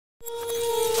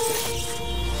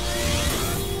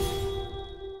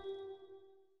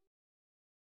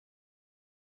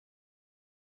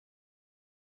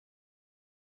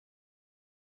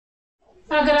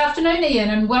Good afternoon, Ian,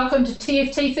 and welcome to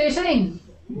TFT13.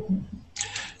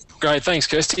 Great, thanks,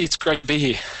 Kirsty. It's great to be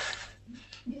here.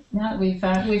 Now, we've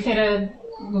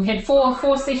had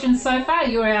four sessions so far.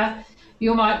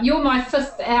 You're my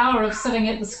fifth hour of sitting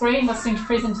at the screen listening to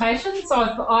presentations.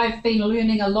 I've been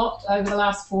learning a lot over the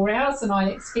last 4 hours, and I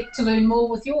expect to learn more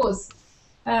with yours.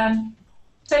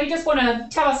 So you just want to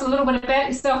tell us a little bit about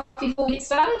yourself before we get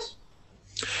started?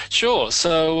 Sure.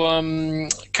 So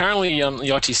currently I'm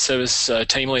the IT service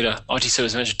team leader, IT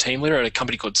service management team leader at a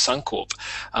company called Suncorp.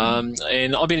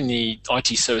 And I've been in the IT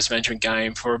service management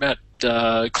game for about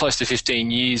close to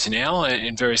 15 years now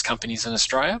in various companies in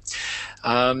Australia.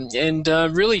 And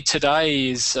really today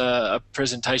is a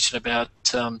presentation about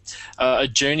a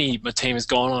journey my team has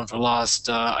gone on for the last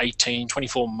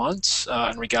 24 months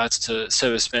in regards to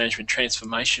service management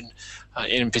transformation,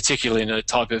 in particular in a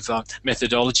type of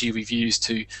methodology we've used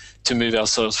to move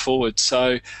ourselves forward.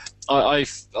 So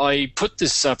I put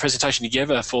this presentation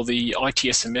together for the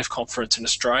ITSMF conference in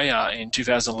Australia in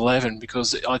 2011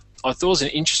 because I thought it was an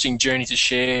interesting journey to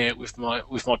share with my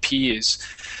peers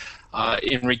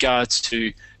in regards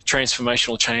to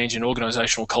transformational change and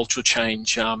organisational cultural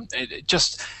change,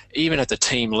 just even at the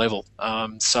team level.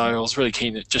 So I was really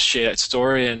keen to just share that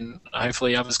story, and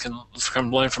hopefully others can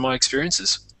learn from my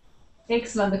experiences.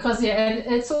 Excellent, because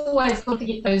it's always good to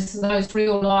get those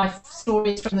real life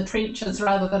stories from the trenches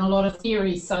rather than a lot of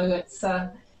theory. So it's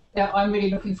I'm really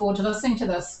looking forward to listening to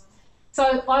this.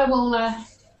 So I will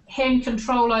hand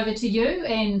control over to you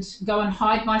and go and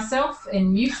hide myself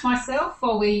and mute myself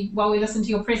while we listen to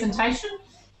your presentation.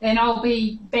 And I'll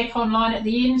be back online at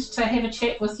the end to have a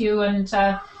chat with you and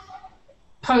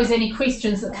pose any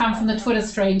questions that come from the Twitter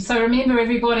stream. So remember,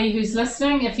 everybody who's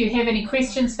listening, if you have any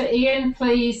questions for Ian,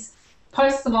 please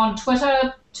post them on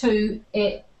Twitter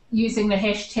using the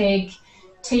hashtag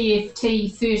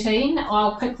TFT13.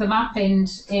 I'll pick them up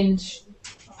and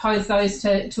pose those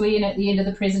to Ian at the end of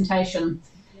the presentation.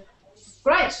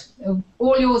 Great.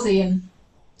 All yours, Ian.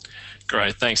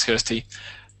 Great. Thanks, Kirsty.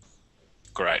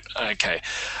 Great. Okay.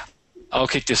 I'll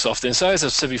kick this off then. So as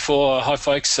I've said before, hi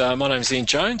folks, my name is Ian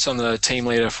Jones. I'm the team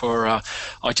leader for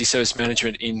IT Service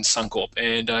Management in Suncorp.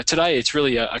 And today it's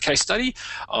really a case study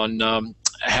on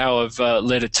how I've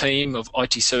led a team of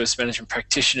IT Service Management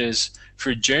practitioners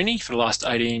through a journey for the last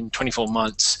 24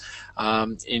 months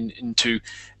into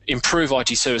improve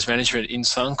IT Service Management in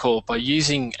Suncorp by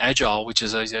using Agile, which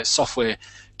is a software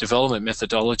development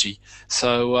methodology.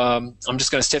 So I'm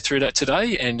just going to step through that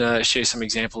today and share some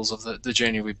examples of the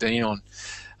journey we've been on.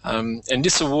 And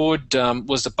this award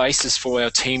was the basis for our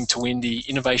team to win the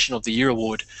Innovation of the Year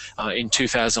award in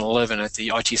 2011 at the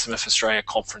ITSMF Australia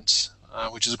conference,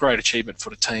 which is a great achievement for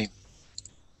the team.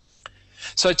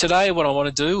 So today what I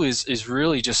want to do is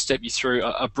really just step you through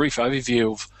a brief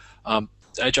overview of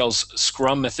Agile's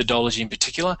Scrum methodology in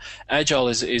particular. Agile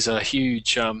is a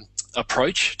huge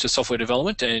approach to software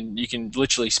development, and you can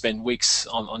literally spend weeks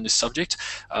on this subject,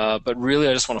 but really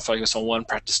I just want to focus on one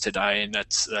practice today, and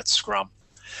that's Scrum.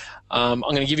 I'm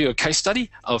going to give you a case study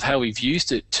of how we've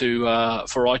used it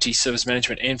for IT service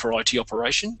management and for IT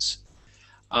operations.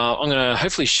 I'm going to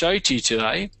hopefully show to you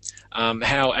today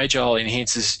how Agile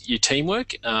enhances your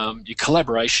teamwork, your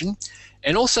collaboration,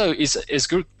 and also is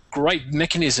a great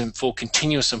mechanism for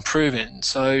continuous improvement.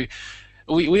 So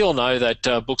we all know that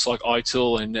books like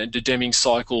ITIL and the Deming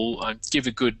cycle give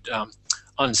a good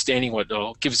understanding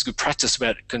or give us a good practice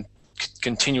about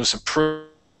continuous improvement.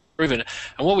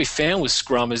 And what we found with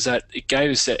Scrum is that it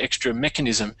gave us that extra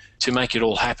mechanism to make it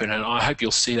all happen, and I hope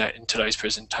you'll see that in today's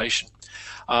presentation.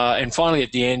 And finally,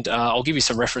 at the end, I'll give you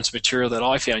some reference material that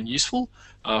I found useful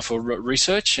for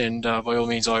research, and by all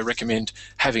means, I recommend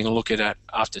having a look at that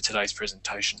after today's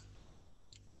presentation.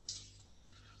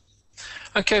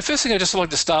 Okay, first thing I'd just like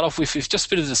to start off with is just a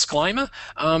bit of a disclaimer.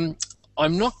 I'm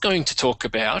not going to talk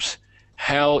about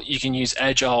how you can use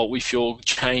Agile with your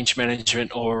change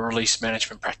management or release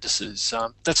management practices.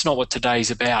 That's not what today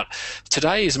is about.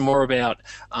 Today is more about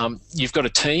you've got a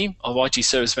team of IT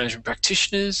service management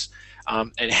practitioners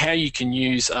and how you can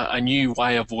use a new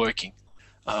way of working.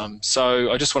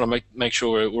 So I just want to make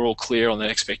sure we're all clear on that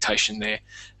expectation there.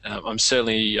 I'm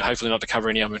certainly, hopefully not to cover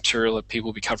any other material that people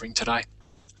will be covering today.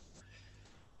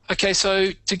 Okay,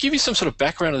 so to give you some sort of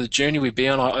background of the journey we've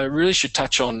been on, I really should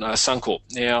touch on Suncorp.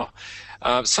 Now,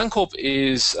 Suncorp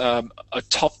is a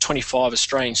top 25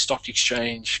 Australian stock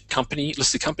exchange company,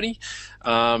 listed company.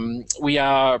 We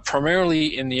are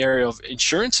primarily in the area of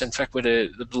insurance. In fact, we're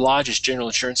the largest general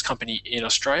insurance company in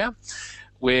Australia.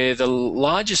 We're the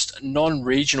largest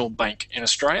non-regional bank in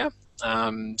Australia.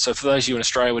 So for those of you in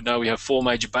Australia would know we have 4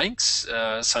 major banks.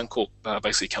 Suncorp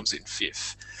basically comes in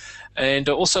 5th. And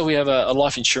also we have a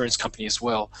life insurance company as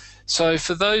well. So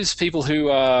for those people who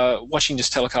are watching this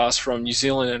telecast from New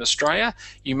Zealand and Australia,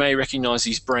 you may recognise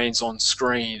these brands on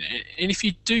screen. And if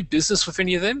you do business with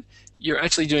any of them, you're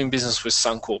actually doing business with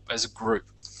Suncorp as a group.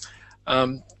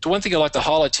 The one thing I'd like to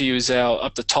highlight to you is our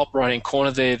up the top right-hand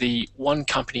corner there, the One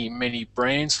Company, Many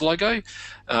Brands logo.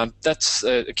 That's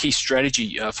a key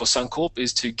strategy for Suncorp,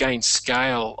 is to gain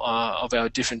scale of our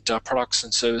different products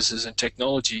and services and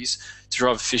technologies to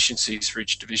drive efficiencies for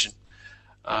each division.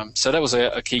 So that was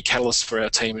a key catalyst for our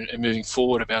team in moving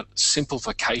forward about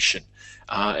simplification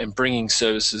and bringing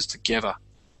services together.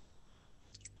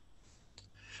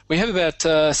 We have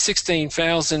about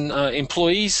 16,000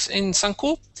 employees in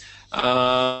Suncorp.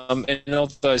 And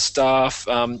of those staff,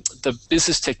 the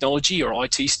business technology or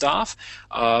IT staff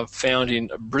are found in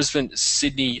Brisbane,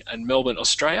 Sydney and Melbourne,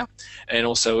 Australia, and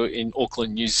also in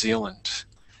Auckland, New Zealand.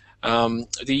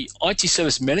 The IT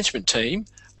service management team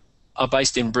are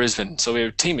based in Brisbane. So we have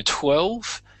a team of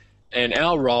 12, and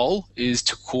our role is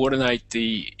to coordinate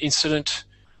the incident,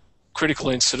 critical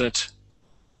incident,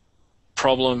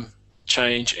 problem,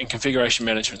 change and configuration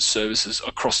management services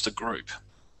across the group.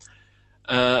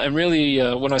 And really,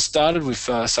 when I started with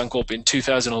Suncorp in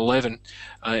 2011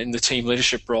 in the team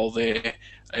leadership role there,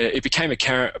 it became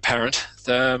apparent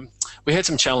that we had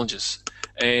some challenges.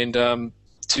 And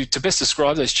to best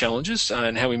describe those challenges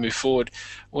and how we move forward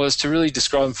was to really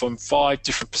describe them from 5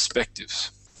 different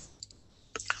perspectives.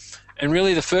 And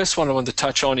really the first one I wanted to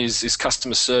touch on is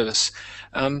customer service.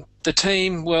 The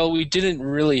team, well, we didn't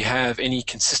really have any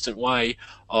consistent way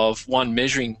of, one,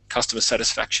 measuring customer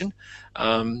satisfaction,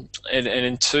 and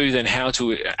 2, then how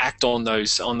to act on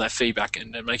that feedback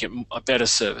and make it a better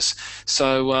service.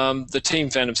 So the team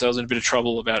found themselves in a bit of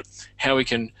trouble about how we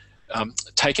can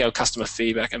take our customer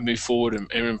feedback and move forward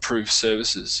and improve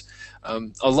services.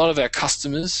 A lot of our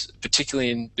customers, particularly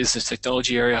in business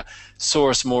technology area, saw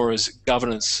us more as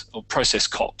governance or process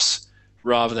cops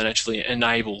rather than actually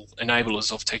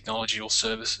enablers of technology or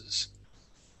services.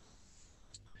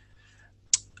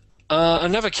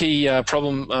 Another key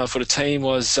problem for the team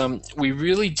was we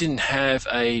really didn't have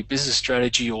a business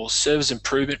strategy or service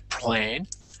improvement plan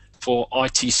for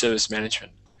IT service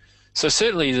management. So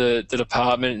certainly the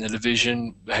department and the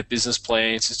division had business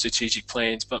plans and strategic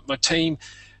plans, but my team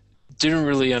didn't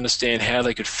really understand how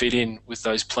they could fit in with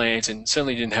those plans and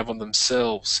certainly didn't have them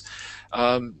themselves.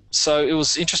 So it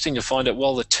was interesting to find out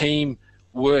while the team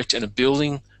worked in a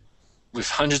building with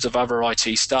hundreds of other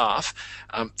IT staff,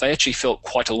 they actually felt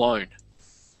quite alone.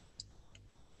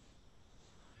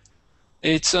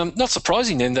 It's not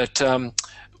surprising then that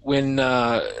when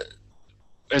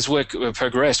as work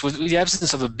progressed, with the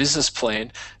absence of a business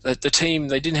plan, that the team,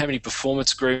 they didn't have any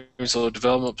performance agreements or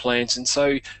development plans, and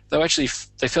so they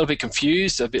felt a bit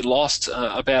confused, a bit lost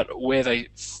about where they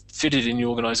fitted in the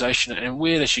organisation and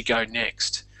where they should go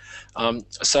next.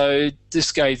 So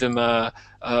this gave them a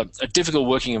difficult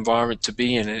working environment to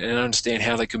be in and understand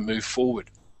how they could move forward.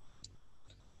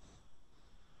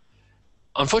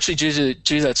 Unfortunately,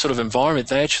 due to that sort of environment,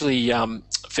 they actually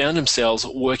found themselves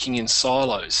working in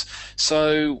silos.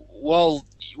 So while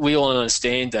we all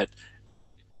understand that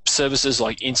services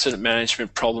like incident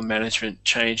management, problem management,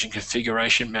 change and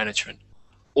configuration management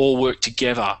all work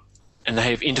together and they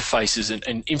have interfaces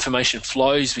and information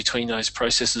flows between those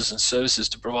processes and services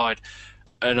to provide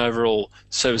an overall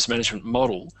service management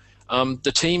model,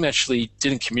 the team actually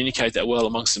didn't communicate that well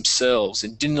amongst themselves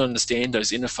and didn't understand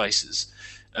those interfaces.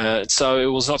 So it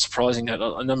was not surprising that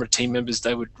a number of team members,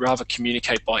 they would rather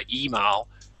communicate by email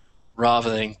rather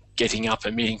than getting up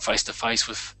and meeting face to face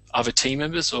with other team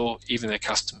members or even their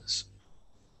customers.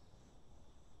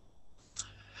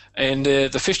 And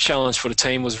the fifth challenge for the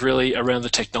team was really around the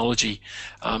technology.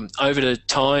 Over the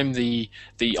time, the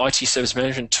IT service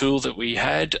management tool that we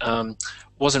had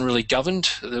wasn't really governed.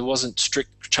 There wasn't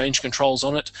strict change controls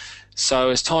on it. So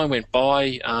as time went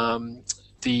by,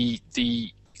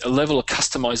 the level of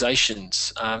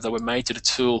customizations that were made to the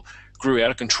tool grew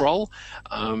out of control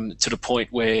to the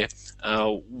point where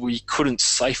we couldn't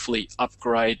safely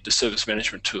upgrade the service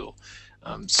management tool.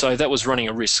 So that was running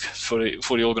a risk for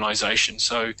the organisation.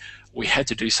 So we had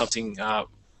to do something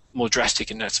more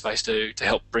drastic in that space to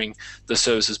help bring the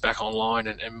services back online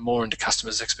and more into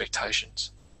customers'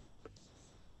 expectations.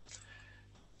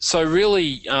 So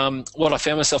really, what I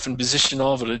found myself in a position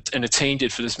of, and the team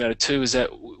did for this matter too, is that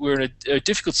we're in a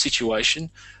difficult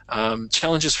situation,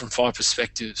 challenges from 5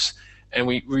 perspectives, and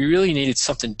we really needed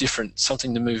something different,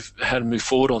 something to how to move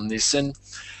forward on this. And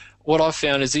what I've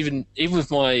found is even with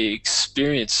my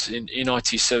experience in IT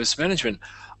service management,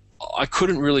 I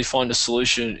couldn't really find a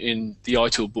solution in the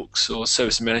iTool books or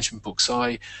service management books.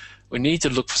 I We need to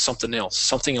look for something else,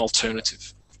 something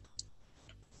alternative.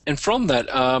 And from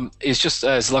that is just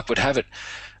as luck would have it,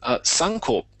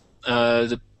 Suncorp,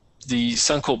 the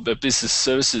Suncorp Business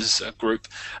Services Group,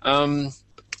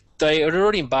 they had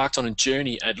already embarked on a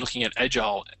journey at looking at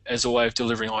Agile as a way of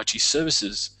delivering IT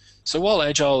services. So while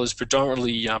Agile is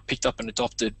predominantly picked up and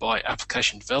adopted by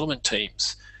application development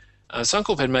teams,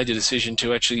 Suncorp had made the decision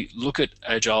to actually look at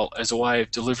Agile as a way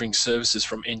of delivering services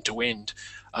from end to end,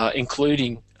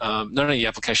 including not only the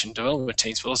application development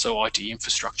teams, but also IT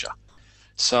infrastructure.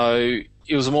 So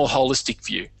it was a more holistic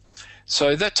view.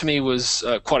 So that to me was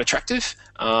quite attractive.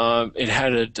 It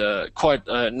had quite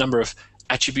a number of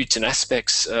attributes and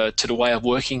aspects to the way of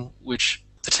working which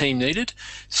the team needed.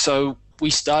 So we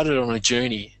started on a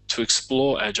journey to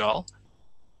explore Agile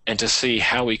and to see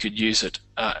how we could use it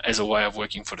as a way of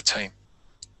working for the team.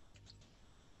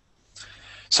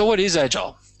 So what is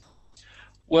Agile?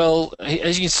 Well,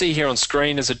 as you can see here on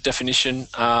screen, there's a definition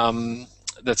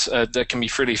that can be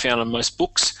freely found in most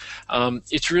books.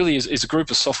 It really is a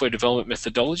group of software development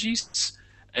methodologies,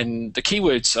 and the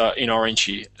keywords are in orange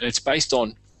here. It's based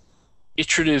on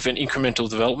iterative and incremental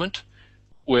development,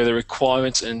 where the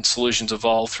requirements and solutions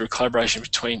evolve through collaboration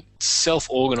between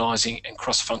self-organizing and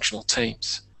cross-functional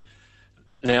teams.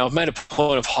 Now, I've made a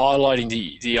point of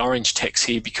highlighting the orange text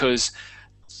here because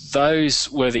those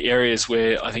were the areas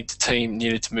where I think the team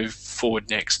needed to move forward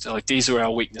next. Like, these are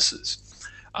our weaknesses.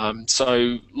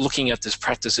 So looking at this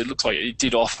practice, it looks like it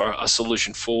did offer a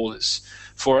solution for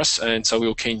us, and so we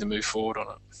were keen to move forward on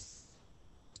it.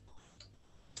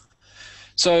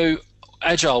 So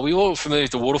Agile, we're all familiar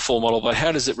with the waterfall model, but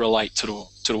how does it relate to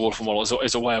the waterfall model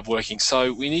as a way of working?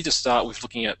 So we need to start with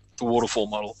looking at the waterfall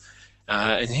model.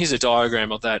 And here's a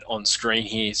diagram of that on screen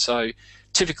here. So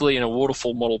typically in a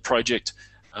waterfall model project,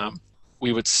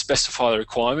 we would specify the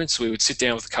requirements. We would sit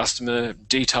down with the customer,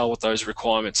 detail what those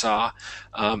requirements are,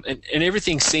 and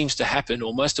everything seems to happen,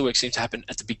 or most of the work seems to happen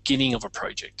at the beginning of a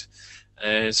project.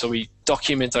 And so we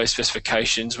document those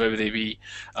specifications, whether they be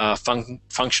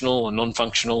functional or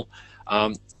non-functional,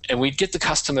 and we'd get the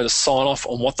customer to sign off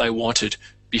on what they wanted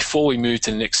before we move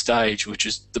to the next stage, which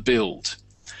is the build.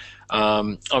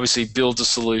 Obviously, build the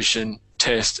solution,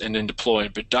 test, and then deploy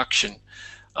in production.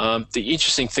 The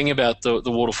interesting thing about the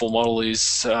waterfall model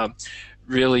is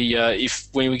really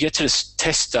when we get to this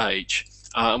test stage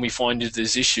and we find that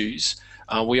there's issues,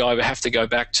 we either have to go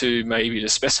back to maybe the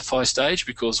specify stage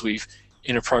because we've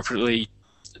inappropriately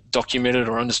documented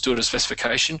or understood a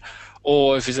specification,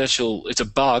 or if it's a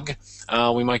bug,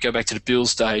 we might go back to the build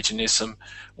stage and there's some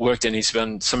work that needs to be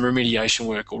done, some remediation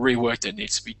work or rework that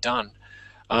needs to be done.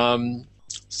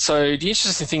 So the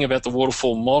interesting thing about the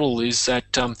waterfall model is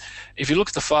that if you look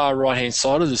at the far right-hand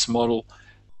side of this model,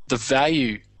 the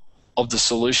value of the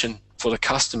solution for the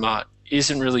customer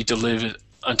isn't really delivered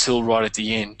until right at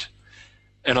the end.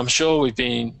 And I'm sure we've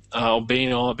been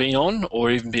on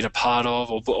or even been a part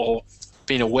of or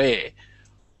been aware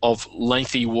of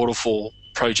lengthy waterfall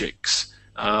projects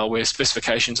where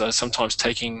specifications are sometimes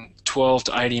taking 12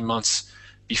 to 18 months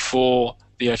before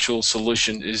the actual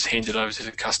solution is handed over to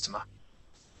the customer.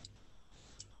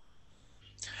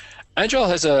 Agile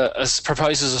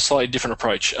proposes a slightly different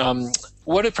approach.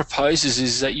 What it proposes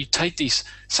is that you take these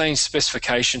same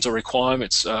specifications or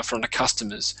requirements from the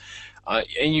customers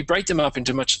and you break them up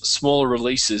into much smaller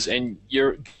releases, and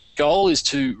your goal is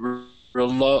to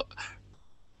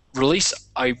release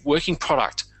a working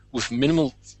product with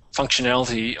minimal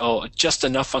functionality or just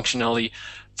enough functionality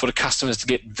for the customers to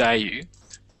get value,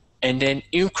 and then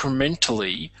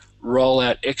incrementally roll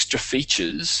out extra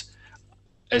features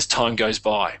as time goes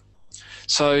by.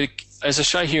 So as I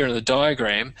show here in the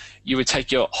diagram, you would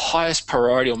take your highest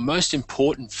priority or most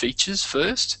important features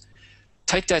first,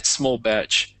 take that small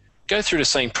batch, go through the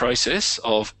same process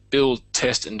of build,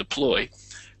 test, and deploy,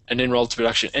 and then roll to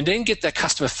production, and then get that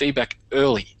customer feedback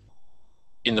early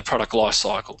in the product life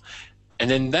cycle. And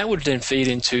then that would then feed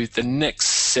into the next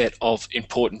set of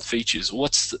important features.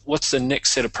 What's the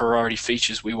next set of priority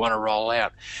features we want to roll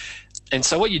out? And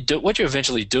so what you're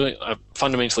eventually doing,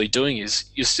 fundamentally doing, is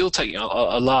you're still taking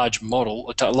a large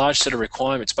model, a large set of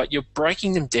requirements, but you're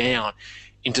breaking them down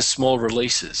into small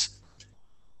releases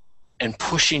and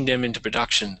pushing them into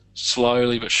production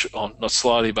slowly, not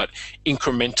slowly, but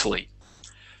incrementally.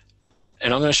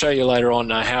 And I'm going to show you later on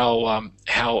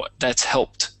how that's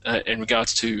helped in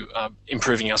regards to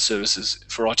improving our services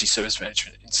for IT service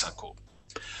management in Suncorp.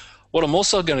 What I'm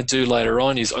also going to do later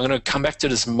on is I'm going to come back to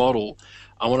this model.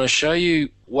 I want to show you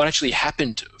what actually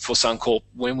happened for Suncorp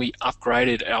when we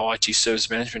upgraded our IT service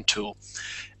management tool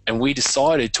and we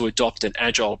decided to adopt an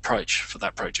agile approach for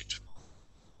that project.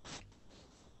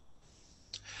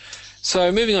 So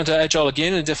moving on to Agile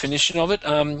again, a definition of it.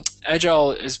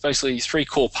 Agile is basically 3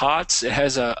 core parts. It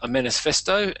has a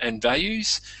manifesto and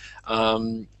values.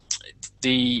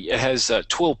 It has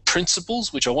 12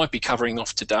 principles, which I won't be covering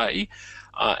off today.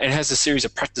 It has a series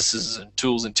of practices and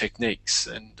tools and techniques,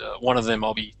 and one of them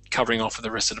I'll be covering off for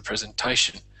the rest of the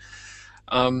presentation.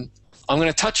 I'm going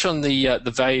to touch on the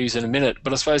values in a minute,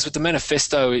 but I suppose with the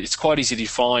manifesto, it's quite easy to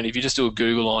find. If you just do a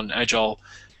Google on Agile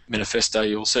Manifesto,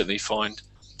 you'll certainly find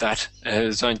that it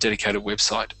has its own dedicated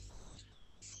website.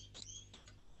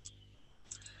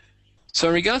 So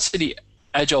in regards to the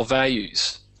Agile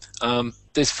values,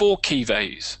 there's 4 key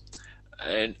values,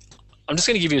 and I'm just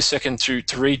going to give you a second to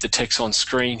read the text on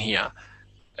screen here,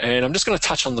 and I'm just going to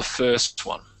touch on the first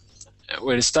one,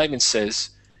 where the statement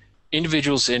says,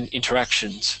 individuals and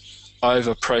interactions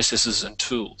over processes and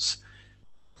tools.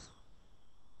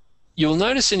 You'll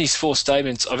notice in these 4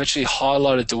 statements, I've actually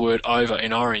highlighted the word over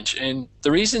in orange, and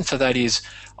the reason for that is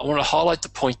I want to highlight the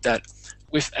point that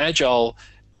with Agile,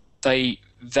 they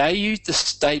valued the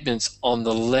statements on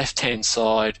the left-hand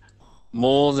side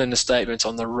more than the statements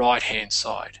on the right-hand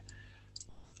side.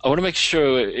 I want to make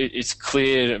sure it's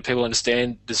clear and people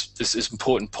understand this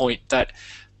important point, that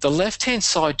the left-hand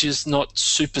side does not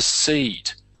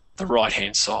supersede the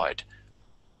right-hand side.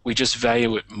 We just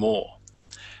value it more.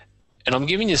 And I'm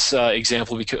giving this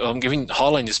example because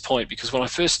highlighting this point because when I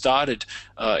first started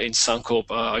in Suncorp,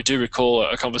 I do recall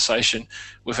a conversation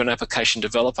with an application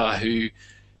developer who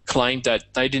claimed that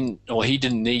he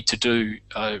didn't need to do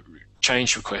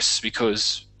change requests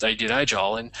because they did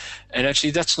Agile, and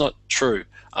actually that's not true.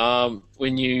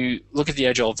 When you look at the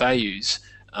Agile values,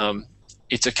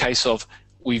 it's a case of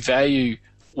we value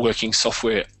working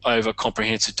software over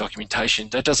comprehensive documentation.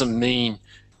 That doesn't mean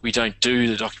we don't do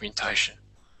the documentation.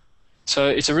 So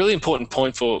it's a really important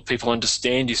point for people to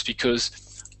understand this because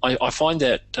I find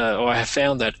that, or I have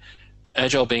found that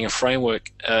Agile being a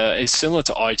framework is similar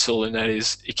to ITIL, and that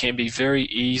is it can be very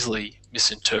easily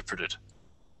misinterpreted.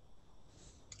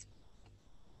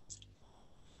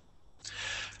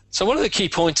 So one of the key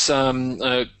points,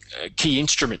 key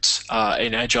instruments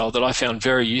in Agile that I found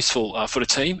very useful for the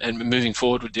team and moving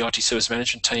forward with the IT service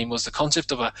management team was the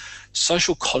concept of a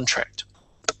social contract.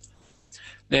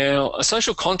 Now, a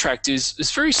social contract is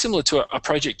very similar to a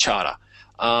project charter.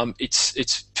 It's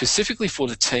specifically for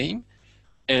the team,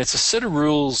 and it's a set of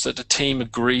rules that the team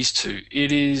agrees to.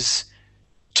 It is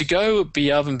to go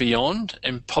above and beyond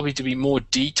and probably to be more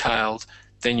detailed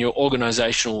than your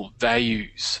organizational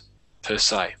values per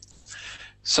se.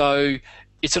 So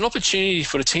it's an opportunity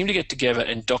for the team to get together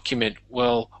and document,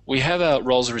 well, we have our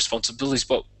roles and responsibilities,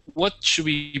 but what should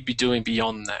we be doing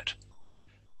beyond that?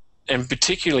 And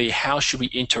particularly, how should we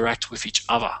interact with each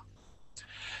other?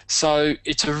 So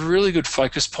it's a really good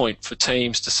focus point for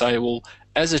teams to say, well,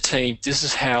 as a team, this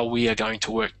is how we are going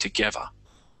to work together.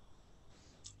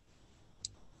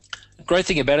 The great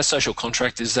thing about a social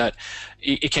contract is that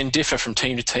it can differ from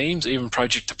team to teams, even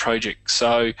project to project.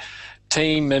 So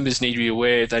team members need to be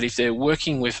aware that if they're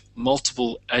working with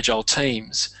multiple Agile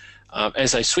teams,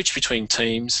 as they switch between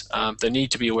teams, they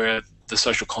need to be aware of the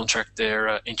social contract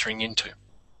they're entering into.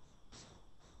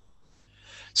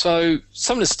 So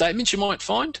some of the statements you might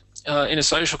find in a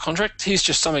social contract, here's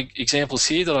just some examples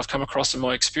here that I've come across in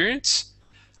my experience,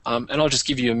 and I'll just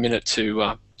give you a minute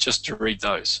to just to read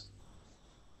those.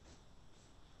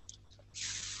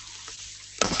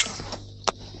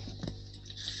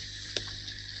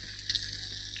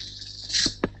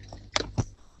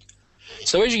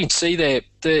 So as you can see there,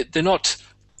 they're not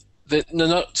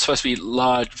supposed to be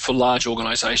large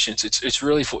organisations. It's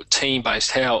really for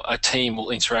team-based, how a team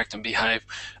will interact and behave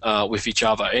with each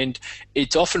other. And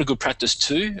it's often a good practice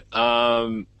too,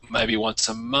 maybe once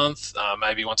a month,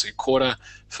 maybe once a quarter,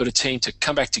 for the team to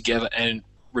come back together and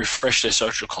refresh their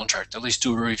social contract, at least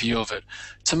do a review of it,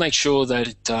 to make sure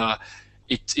that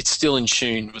it's still in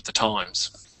tune with the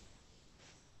times.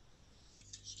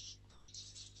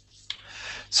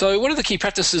 So one of the key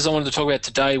practices I wanted to talk about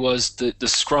today was the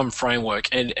Scrum framework,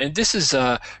 and this is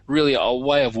really a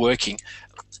way of working.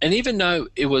 And even though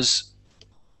it was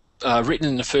written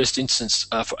in the first instance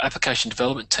for application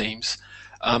development teams,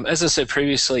 as I said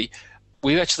previously,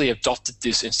 we've actually adopted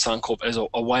this in Suncorp as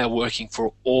a way of working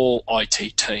for all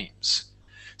IT teams.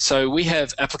 So we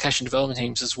have application development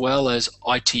teams as well as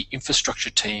IT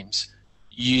infrastructure teams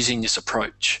using this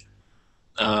approach.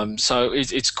 So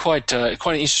it's quite an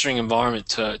interesting environment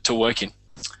to work in.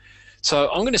 So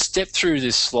I'm going to step through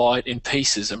this slide in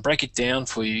pieces and break it down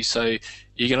for you so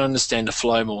you can understand the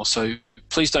flow more. So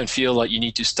please don't feel like you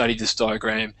need to study this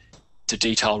diagram to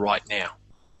detail right now.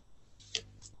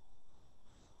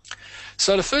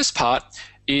 So the first part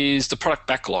is the product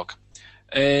backlog.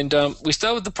 And we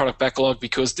start with the product backlog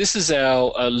because this is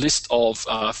our list of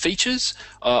features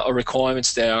or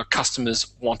requirements that our customers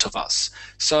want of us.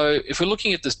 So if we're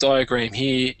looking at this diagram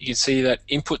here, you can see that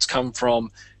inputs come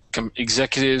from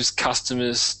executives,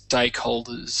 customers,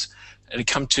 stakeholders, and it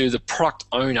come to the product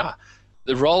owner.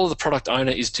 The role of the product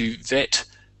owner is to vet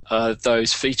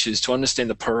those features, to understand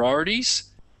the priorities,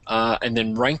 and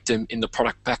then rank them in the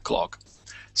product backlog.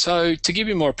 So to give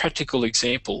you a more practical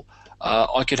example,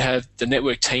 I could have the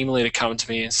network team leader come to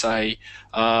me and say,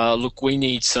 look, we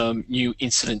need some new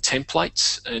incident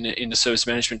templates in the service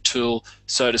management tool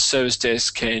so the service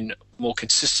desk can more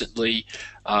consistently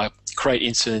create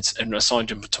incidents and assign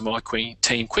them to my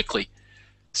team quickly.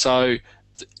 So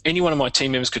any one of my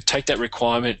team members could take that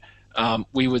requirement.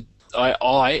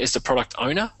 I, as the product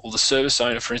owner or the service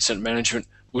owner for incident management,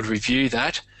 would review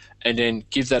that and then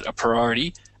give that a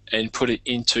priority and put it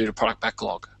into the product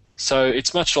backlog. So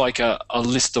it's much like a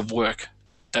list of work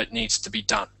that needs to be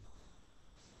done.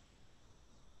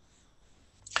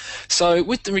 So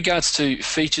with regards to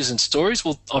features and stories,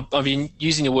 well, I've been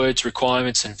using the words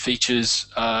requirements and features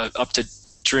up to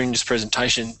during this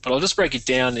presentation, but I'll just break it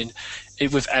down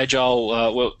with Agile,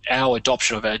 well, our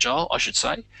adoption of Agile, I should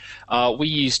say. We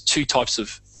use two types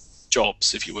of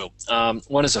jobs, if you will.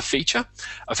 One is a feature.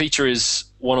 A feature is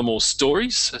one or more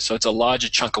stories, so it's a larger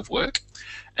chunk of work.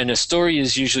 And a story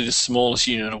is usually the smallest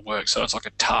unit of work, so it's like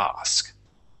a task.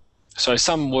 So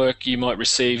some work you might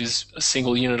receive is a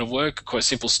single unit of work, quite a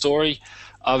simple story.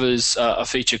 Others, a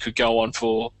feature could go on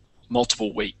for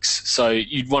multiple weeks. So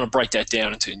you'd want to break that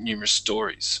down into numerous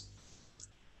stories.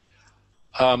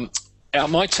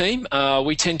 My team,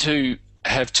 we tend to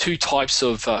have two types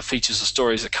of features or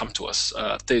stories that come to us.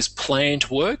 There's planned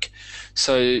work,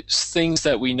 so things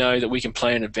that we know that we can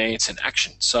plan in advance and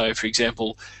action. So for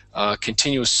example,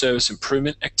 continuous service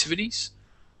improvement activities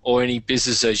or any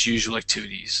business as usual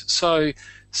activities. So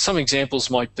some examples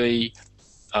might be,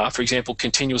 for example,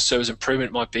 continuous service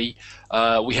improvement might be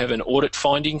we have an audit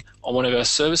finding on one of our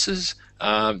services.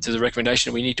 There's a recommendation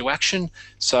that we need to action,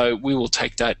 so we will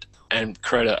take that and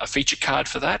create a feature card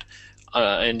for that.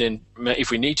 And then if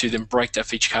we need to, then break that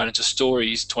feature card into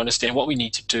stories to understand what we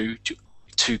need to do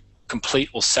to complete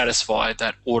or satisfy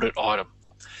that audit item.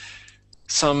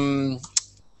 Some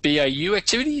BAU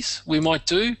activities we might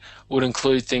do would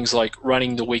include things like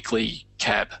running the weekly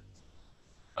cab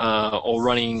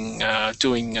or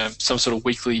doing some sort of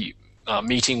weekly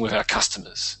meeting with our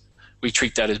customers. We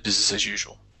treat that as business as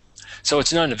usual. So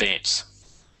it's known in advance.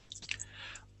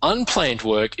 Unplanned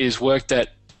work is work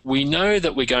that we know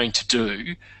that we're going to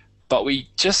do, but we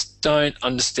just don't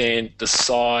understand the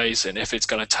size and effort it's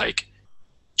going to take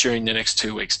during the next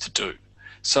 2 weeks to do.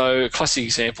 So a classic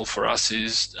example for us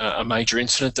is a major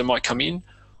incident that might come in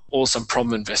or some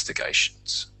problem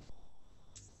investigations.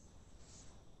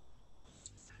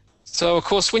 So of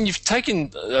course, when you've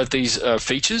taken these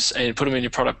features and put them in your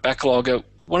product backlog,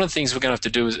 one of the things we're going to have to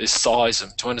do is size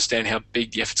them to understand how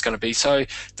big the effort's going to be. So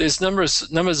there's numbers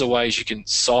of ways you can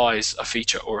size a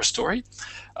feature or a story.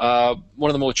 One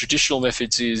of the more traditional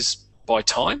methods is by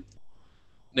time.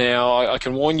 Now, I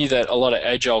can warn you that a lot of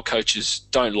Agile coaches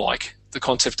don't like the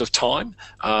concept of time.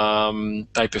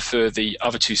 They prefer the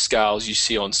other two scales you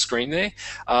see on screen there.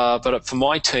 But for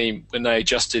my team, when they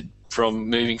adjusted from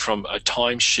moving from a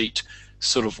timesheet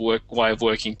sort of way of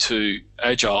working to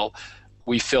Agile,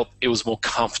 we felt it was more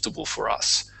comfortable for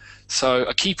us. So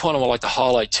a key point I would like to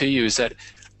highlight to you is that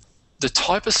the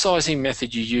type of sizing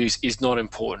method you use is not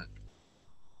important.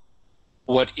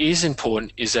 What is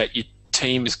important is that your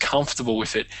team is comfortable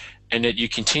with it and that you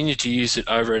continue to use it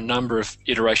over a number of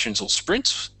iterations or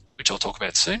sprints, which I'll talk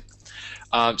about soon,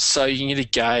 so you can get a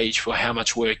gauge for how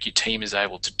much work your team is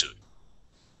able to do.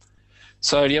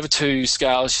 So the other two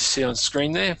scales you see on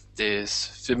screen there's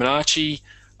Fibonacci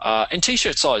and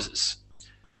t-shirt sizes.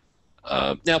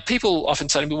 Now, people often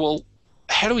say to me, well,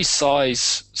 how do we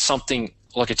size something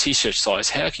like a t-shirt size?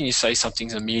 How can you say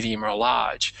something's a medium or a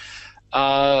large?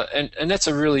 And that's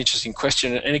a really interesting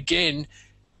question. And again,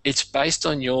 it's based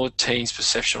on your team's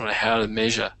perception on how to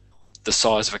measure the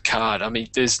size of a card. I mean,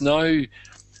 there's no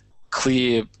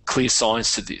clear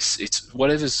science to this. It's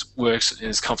whatever works and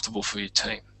is comfortable for your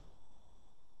team.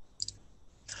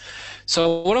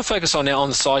 So what I'll focus on now on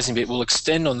the sizing bit, we'll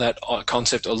extend on that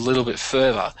concept a little bit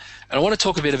further. And I want to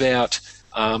talk a bit about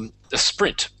the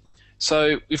sprint.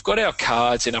 So we've got our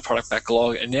cards in our product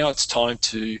backlog, and now it's time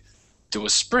to do a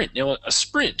sprint. Now, a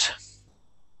sprint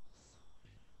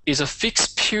is a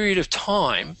fixed period of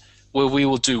time where we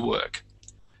will do work.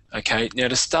 Okay, now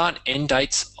the start and end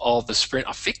dates of the sprint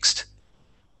are fixed.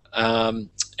 And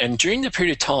during the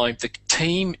period of time, the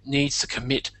team needs to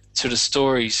commit to the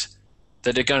stories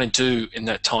that they're going to do in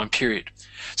that time period.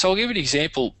 So I'll give you an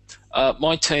example.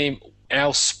 My team,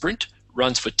 our sprint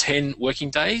runs for 10 working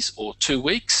days or 2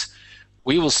 weeks.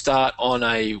 We will start on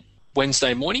a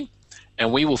Wednesday morning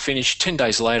and we will finish 10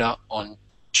 days later on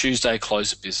Tuesday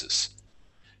close of business.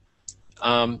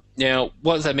 Now,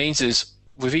 what that means is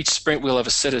with each sprint we'll have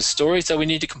a set of stories that we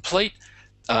need to complete.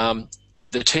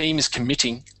 The team is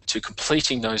committing to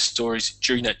completing those stories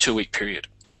during that 2-week period.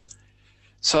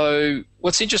 So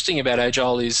what's interesting about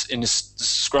Agile is, in this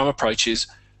Scrum approach, is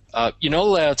you're not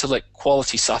allowed to let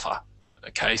quality suffer.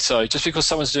 Okay, so just because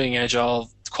someone's doing Agile,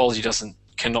 quality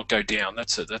cannot go down.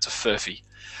 That's a furphy.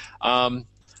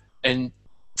 And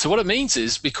so what it means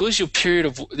is, because your period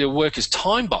of your work is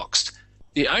time boxed,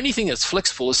 the only thing that's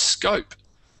flexible is scope.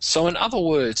 So in other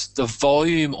words, the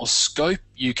volume or scope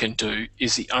you can do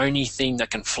is the only thing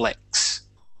that can flex.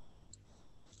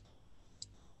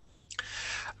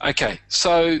 Okay,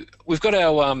 so we've got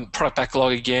our product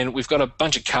backlog again. We've got a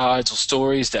bunch of cards or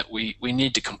stories that we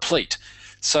need to complete.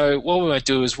 So what we might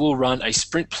do is we'll run a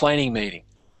sprint planning meeting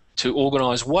to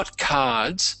organise what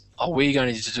cards are we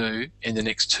going to do in the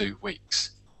next 2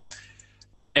 weeks.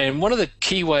 And one of the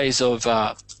key ways of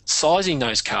sizing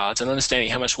those cards and understanding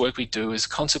how much work we do is a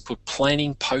concept called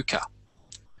planning poker.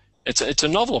 It's a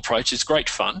novel approach. It's great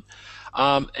fun.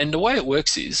 And the way it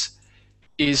works is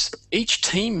each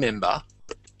team member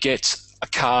gets a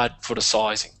card for the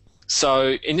sizing.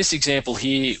 So in this example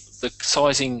here, the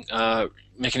sizing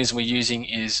mechanism we're using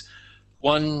is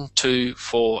 1, 2,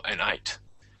 4, and 8.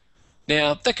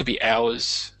 Now, that could be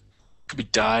hours, it could be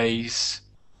days,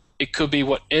 it could be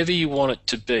whatever you want it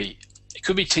to be. It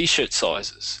could be t-shirt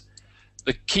sizes.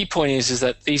 The key point is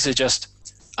that these are just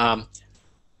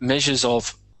measures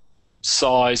of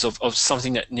size of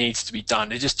something that needs to be done.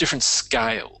 They're just different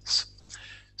scales.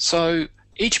 So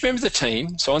each member of the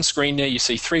team, so on screen there you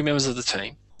see 3 members of the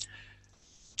team,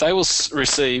 they will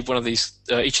receive one of these,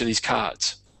 each of these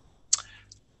cards.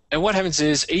 And what happens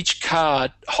is each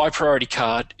card, high priority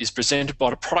card, is presented by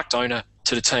the product owner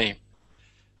to the team.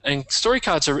 And story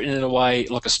cards are written in a way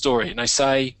like a story, and they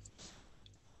say,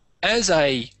 as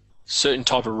a certain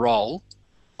type of role,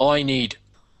 I need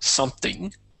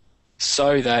something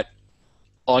so that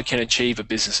I can achieve a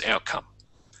business outcome.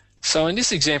 So in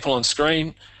this example on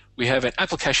screen, we have an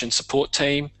application support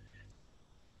team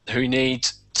who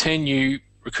needs 10 new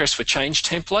requests for change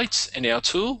templates in our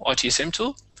tool, ITSM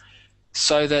tool,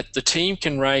 so that the team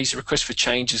can raise requests for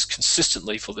changes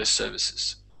consistently for their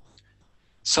services.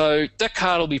 So that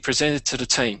card will be presented to the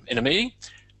team in a meeting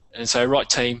and say, right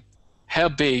team, how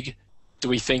big do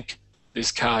we think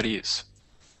this card is?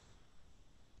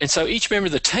 And so each member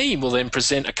of the team will then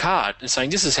present a card and saying,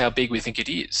 this is how big we think it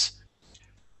is.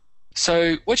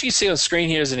 So what you can see on screen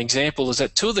here as an example is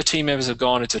that 2 of the team members have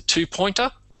gone, it's a 2-pointer,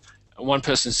 and 1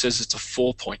 person says it's a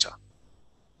 4-pointer.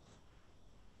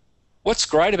 What's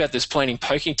great about this planning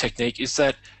poking technique is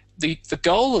that the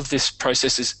goal of this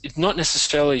process is not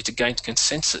necessarily to gain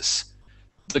consensus.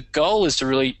 The goal is to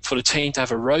really, for the team to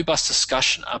have a robust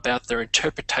discussion about their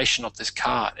interpretation of this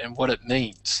card and what it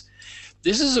means.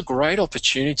 This is a great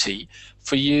opportunity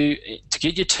for you to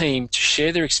get your team to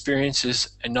share their experiences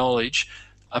and knowledge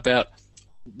about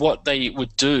what they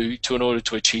would do in order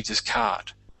to achieve this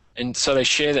card. And so they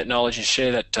share that knowledge and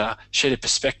share their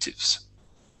perspectives.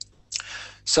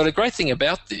 So the great thing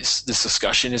about this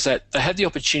discussion is that they have the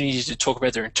opportunity to talk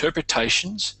about their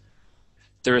interpretations,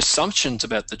 their assumptions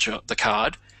about the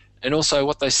card, and also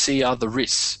what they see are the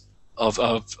risks of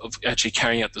actually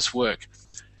carrying out this work.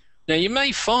 Now you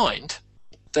may find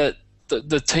that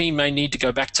the team may need to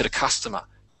go back to the customer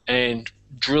and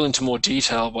drill into more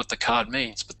detail what the card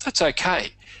means, but that's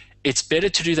okay. It's better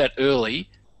to do that early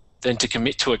than to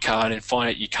commit to a card and find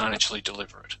out you can't actually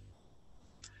deliver it.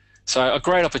 So a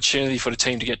great opportunity for the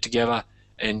team to get together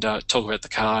and talk about the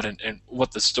card and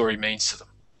what the story means to them.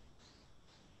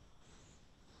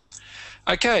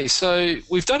 Okay, so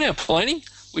we've done our planning.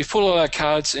 We've put all our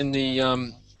cards in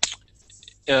the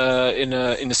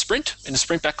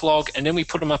sprint backlog, and then we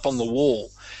put them up on the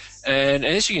wall. And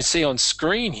as you can see on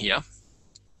screen here,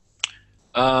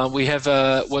 we have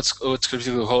what's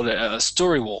called a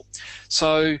story wall.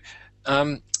 So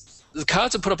the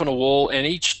cards are put up on a wall, and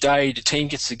each day the team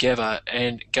gets together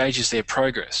and gauges their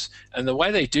progress. And the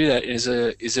way they do that is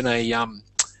in a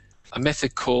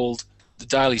method called the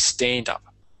daily stand-up.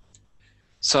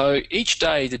 So each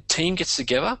day the team gets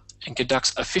together and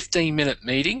conducts a 15-minute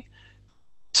meeting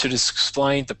to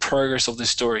explain the progress of the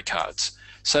story cards.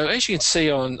 So as you can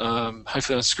see on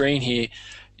hopefully on screen here,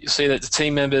 you'll see that the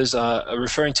team members are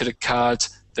referring to the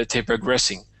cards that they're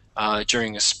progressing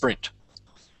during a sprint.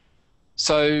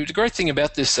 So the great thing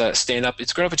about this stand-up,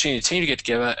 it's a great opportunity for the team to get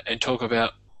together and talk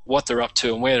about what they're up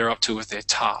to and where they're up to with their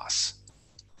tasks.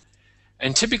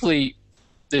 And typically,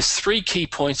 there's 3 key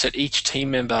points that each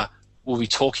team member will be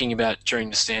talking about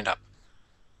during the stand-up.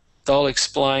 They'll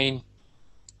explain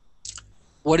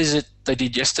what is it they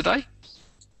did yesterday,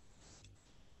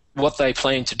 what they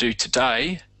plan to do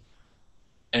today,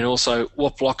 and also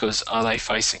what blockers are they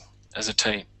facing as a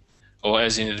team or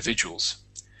as individuals.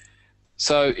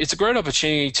 So it's a great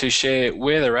opportunity to share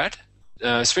where they're at,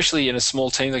 especially in a small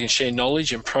team. They can share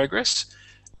knowledge and progress,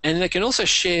 and they can also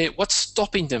share what's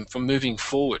stopping them from moving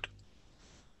forward.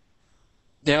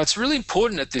 Now, it's really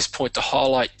important at this point to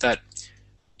highlight that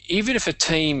even if a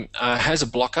team has a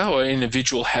blocker or an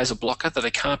individual has a blocker that they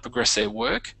can't progress their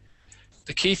work,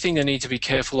 the key thing they need to be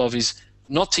careful of is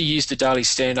not to use the daily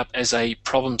stand-up as a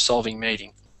problem-solving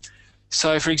meeting.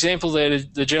 So, for example,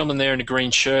 the gentleman there in the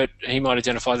green shirt, he might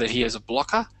identify that he has a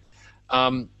blocker.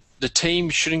 The team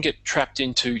shouldn't get trapped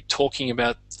into talking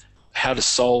about how to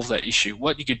solve that issue.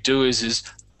 What you could do is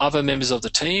other members of the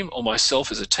team or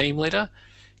myself as a team leader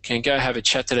can go have a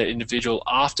chat to that individual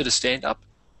after the stand-up,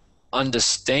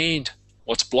 understand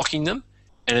what's blocking them,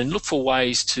 and then look for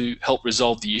ways to help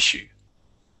resolve the issue.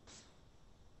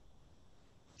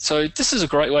 So this is a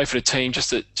great way for the team just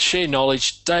to share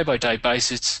knowledge day-by-day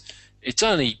basis. It's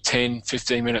only 10,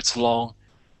 15 minutes long,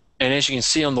 and as you can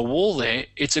see on the wall there,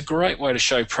 it's a great way to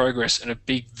show progress in a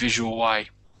big visual way.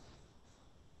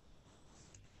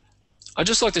 I'd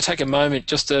just like to take a moment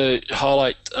just to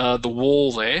highlight the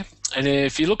wall there. And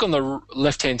if you look on the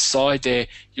left-hand side there,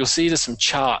 you'll see there's some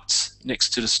charts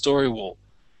next to the story wall.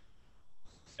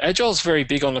 Agile is very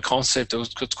big on the concept of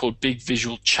what's called big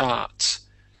visual charts.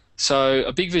 So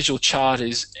a big visual chart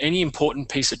is any important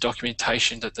piece of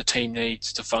documentation that the team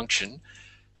needs to function,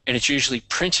 and it's usually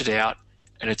printed out,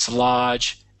 and it's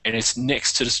large, and it's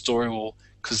next to the story wall,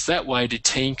 because that way the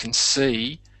team can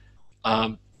see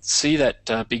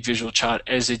that big visual chart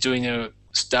as they're doing their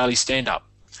daily stand-up.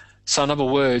 So in other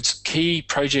words, key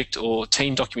project or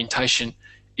team documentation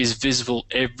is visible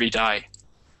every day.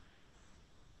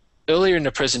 Earlier in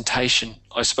the presentation,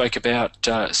 I spoke about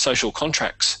social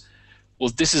contracts. Well,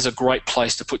 this is a great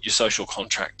place to put your social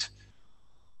contract.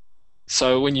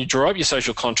 So when you draw up your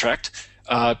social contract,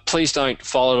 please don't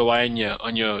file it away in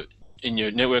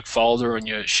your network folder, on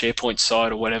your SharePoint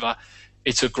site or whatever.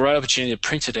 It's a great opportunity to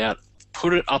print it out,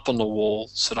 put it up on the wall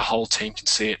so the whole team can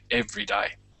see it every day.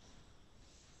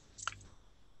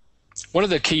 One of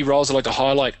the key roles I like to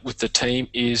highlight with the team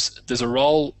is there's a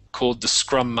role called the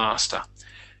Scrum Master.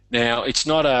 Now, it's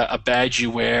not a badge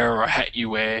you wear or a hat you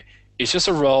wear. It's just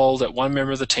a role that one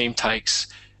member of the team takes,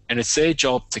 and it's their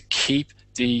job to keep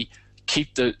the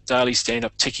daily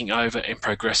stand-up ticking over and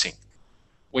progressing.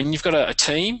 When you've got a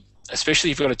team,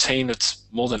 especially if you've got a team that's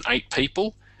more than 8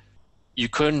 people, you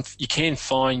can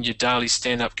find your daily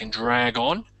stand-up can drag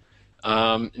on,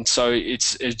 and so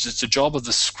it's the job of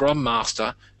the Scrum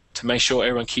Master to make sure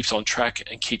everyone keeps on track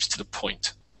and keeps to the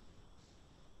point.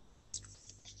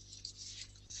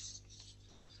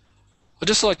 I'd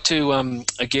just like to,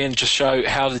 again, just show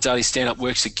how the daily stand-up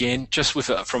works again, just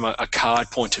from a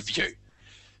card point of view.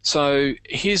 So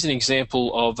here's an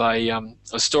example of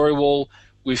a story wall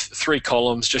with 3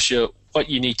 columns, just what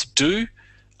you need to do,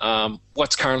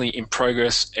 what's currently in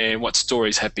progress, and what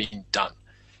stories have been done.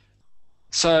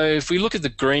 So if we look at the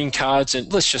green cards,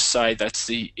 and let's just say that's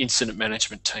the incident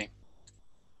management team.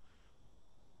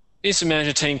 The incident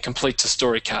management team completes a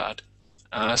story card,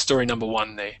 story number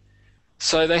 1 there.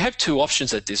 So they have 2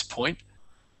 options at this point.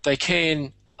 They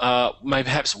can maybe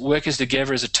perhaps work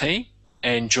together as a team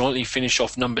and jointly finish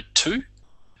off number 2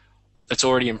 that's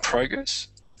already in progress.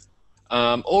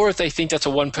 Or if they think that's a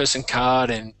 1-person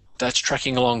card and that's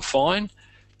tracking along fine,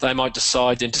 they might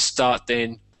decide then to start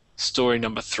then story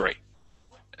number 3,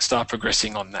 start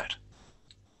progressing on that.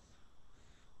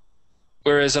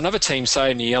 Whereas another team, say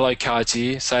in the yellow cards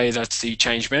here, say that's the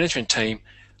change management team,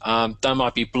 they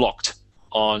might be blocked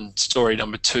on story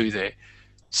number 2 there.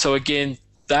 So again,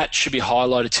 that should be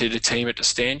highlighted to the team at the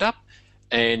stand-up,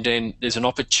 and then there's an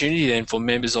opportunity then for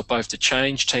members of both the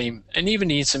change team and even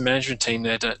the incident management team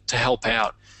there to help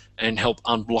out and help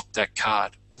unblock that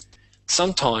card.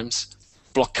 Sometimes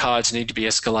block cards need to be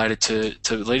escalated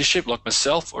to leadership like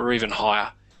myself, or even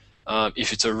higher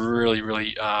if it's a really,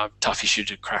 really tough issue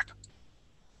to crack.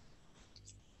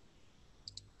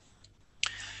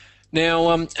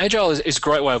 Now, Agile is a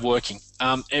great way of working.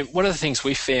 And one of the things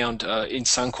we found in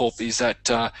Suncorp is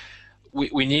that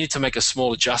we needed to make a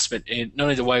small adjustment in not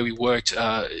only the way we worked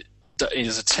as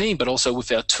a team, but also with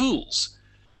our tools.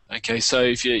 Okay, so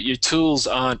if your tools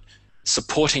aren't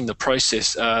supporting the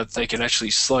process, they can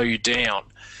actually slow you down.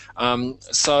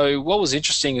 So what was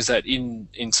interesting is that in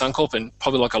Suncorp, and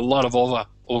probably like a lot of other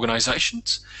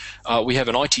organisations, we have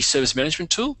an IT service management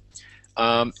tool,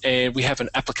 and we have an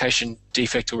application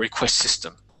defect or request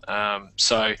system.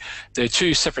 So they're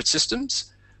two separate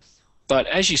systems, but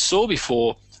as you saw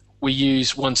before, we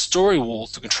use one story wall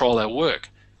to control our work.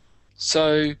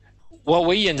 So what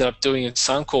we ended up doing at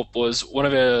Suncorp was one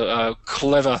of our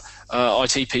clever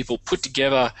IT people put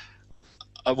together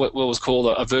what was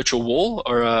called a virtual wall,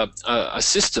 or a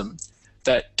system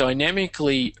that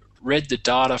dynamically read the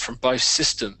data from both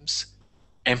systems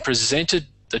and presented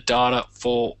the data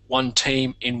for one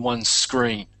team in one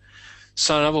screen.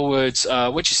 So in other words,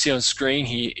 what you see on screen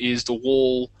here is the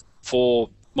wall for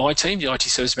my team, the IT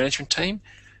Service Management team,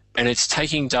 and it's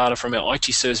taking data from our IT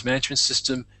Service Management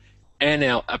system and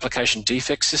our application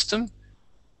defect system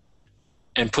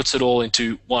and puts it all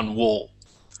into one wall.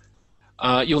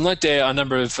 You'll note there a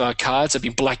number of cards have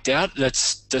been blacked out.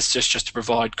 That's just to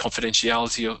provide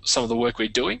confidentiality of some of the work we're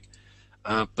doing.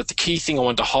 But the key thing I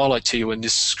wanted to highlight to you in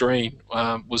this screen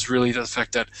was really the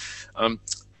fact that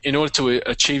in order to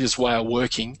achieve this way of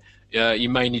working, you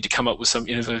may need to come up with some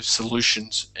innovative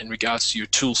solutions in regards to your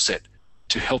tool set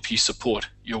to help you support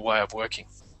your way of working.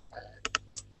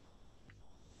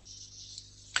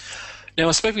 Now,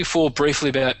 I spoke before briefly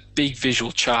about big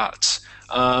visual charts,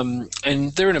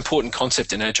 and they're an important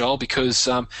concept in Agile because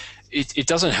it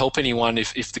doesn't help anyone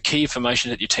if the key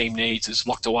information that your team needs is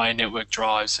locked away in network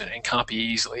drives and can't be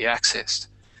easily accessed.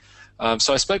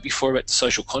 So I spoke before about the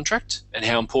social contract and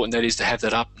how important that is to have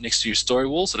that up next to your story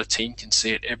wall so the team can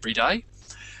see it every day.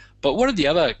 But one of the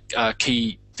other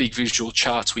key big visual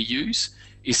charts we use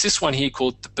is this one here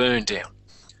called the burn down.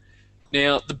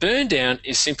 Now, the burn down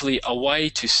is simply a way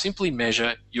to simply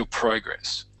measure your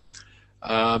progress.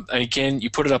 And again, you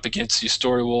put it up against your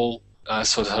story wall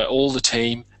so that all the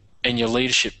team and your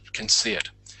leadership can see it.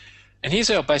 And here's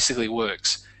how it basically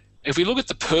works. If we look at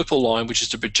the purple line, which is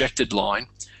the projected line,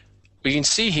 we can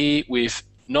see here with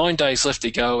 9 days left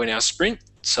to go in our sprint,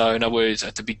 so in other words,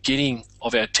 at the beginning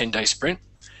of our 10-day sprint,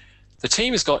 the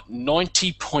team has got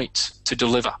 90 points to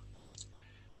deliver.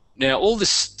 Now, all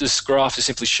this graph is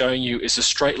simply showing you is a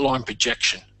straight line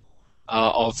projection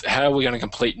of how we're going to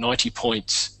complete 90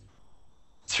 points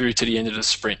through to the end of the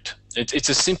sprint. It's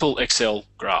a simple Excel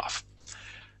graph.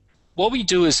 What we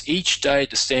do is each day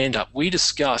at the stand-up, we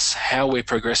discuss how we're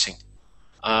progressing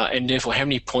and therefore how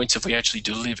many points have we actually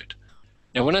delivered.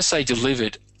 Now, when I say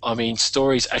delivered, I mean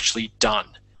stories actually done,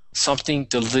 something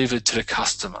delivered to the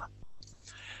customer.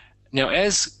 Now,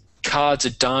 as cards are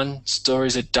done,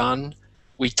 stories are done,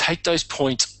 we take those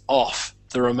points off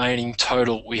the remaining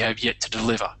total we have yet to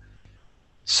deliver.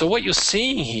 So what you're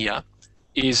seeing here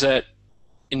is that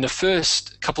in the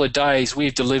first couple of days,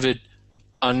 we've delivered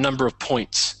a number of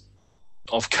points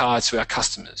of cards to our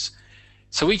customers.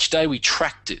 So each day we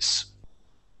track this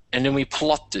and then we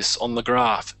plot this on the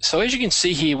graph. So as you can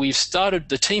see here,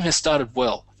 the team has started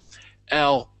well.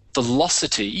 Our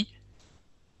velocity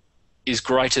is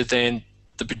greater than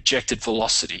the projected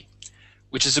velocity,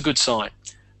 which is a good sign.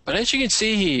 But as you can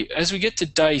see here, as we get to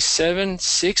day 7,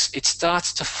 6, it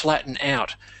starts to flatten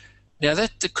out. Now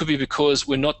that could be because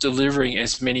we're not delivering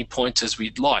as many points as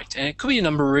we'd like. And it could be a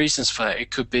number of reasons for that.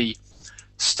 It could be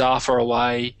staff are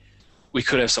away, we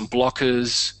could have some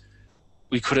blockers,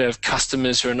 we could have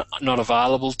customers who are not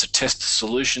available to test the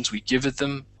solutions we give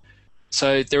them.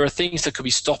 So there are things that could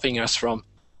be stopping us from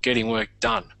getting work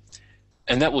done.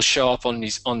 And that will show up on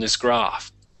this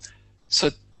graph. So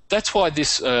that's why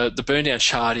this the burn down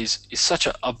chart is such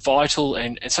a vital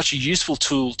and such a useful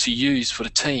tool to use for the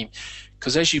team,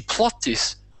 because as you plot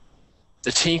this,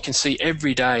 the team can see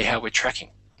every day how we're tracking.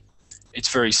 It's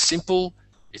very simple,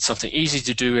 it's something easy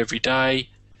to do every day,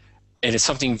 and it's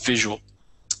something visual.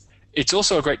 It's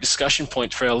also a great discussion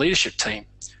point for our leadership team.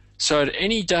 So at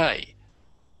any day,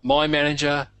 my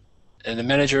manager and the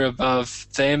manager above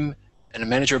them and the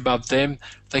manager above them,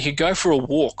 they could go for a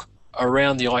walk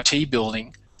around the IT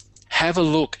building, have a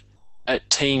look at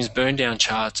teams' burn down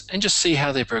charts and just see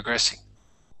how they're progressing.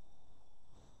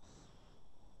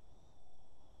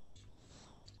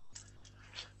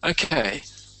 Okay,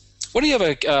 what are the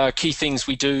other key things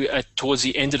we do towards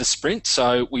the end of the sprint?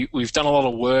 So we've done a lot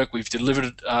of work, we've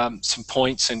delivered some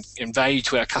points and value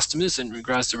to our customers in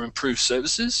regards to improved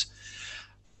services.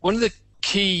 One of the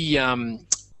key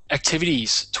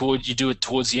activities you do it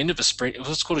towards the end of a sprint is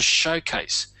what's called a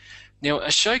showcase. Now,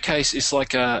 a showcase is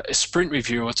like a sprint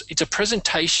review. It's a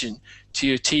presentation to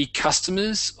your key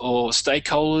customers or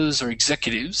stakeholders or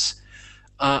executives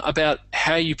about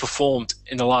how you performed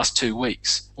in the last 2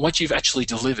 weeks, what you've actually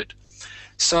delivered.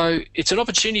 So it's an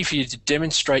opportunity for you to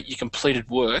demonstrate your completed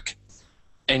work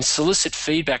and solicit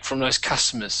feedback from those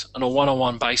customers on a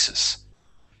one-on-one basis.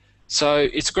 So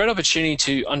it's a great opportunity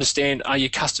to understand, are your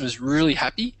customers really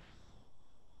happy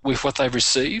with what they've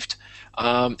received?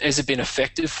 Has it been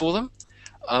effective for them?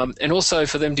 And also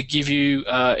for them to give you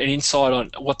an insight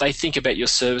on what they think about your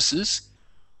services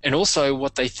and also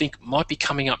what they think might be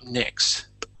coming up next.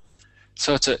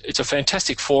 So it's a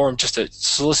fantastic forum just to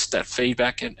solicit that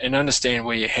feedback and understand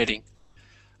where you're heading.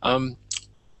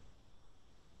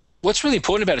 What's really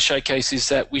important about a showcase is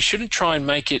that we shouldn't try and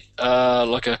make it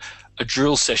like a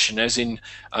drill session, as in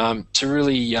to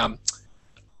really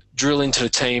drill into the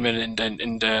team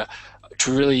and to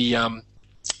really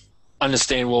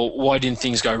understand, well, why didn't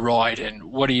things go right and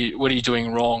what are you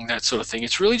doing wrong, that sort of thing.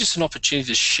 It's really just an opportunity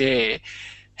to share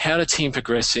how the team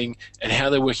progressing and how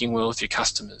they're working well with your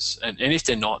customers. And if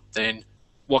they're not, then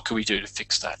what can we do to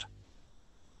fix that?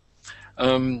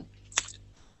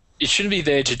 It shouldn't be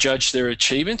there to judge their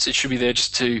achievements. It should be there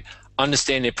just to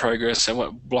understand their progress and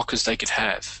what blockers they could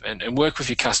have and work with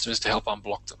your customers to help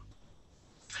unblock them.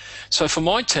 So for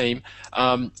my team,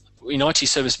 in IT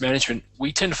service management,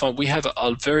 we tend to find we have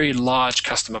a very large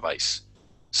customer base.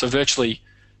 So virtually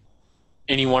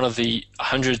any one of the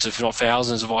hundreds, if not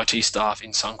thousands, of IT staff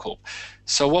in Suncorp.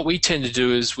 So what we tend to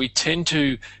do is we tend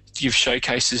to give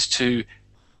showcases to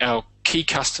our key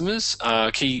customers,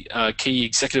 key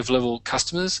executive level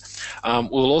customers.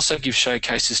 We'll also give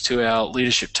showcases to our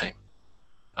leadership team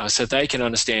so they can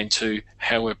understand too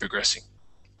how we're progressing.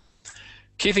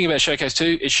 Key thing about Showcase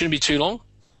 2, it shouldn't be too long.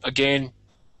 Again,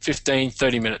 15,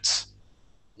 30 minutes.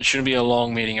 It shouldn't be a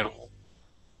long meeting at all.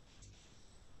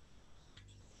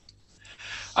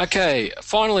 Okay,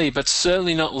 finally, but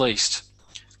certainly not least,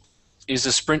 is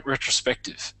the sprint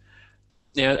retrospective.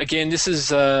 Now, again, this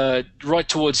is right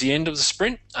towards the end of the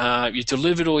sprint. You've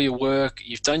delivered all your work.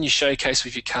 You've done your showcase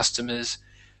with your customers.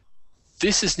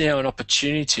 This is now an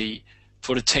opportunity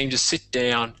for the team to sit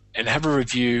down and have a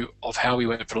review of how we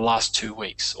went for the last 2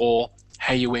 weeks or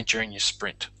how you went during your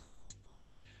sprint.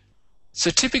 So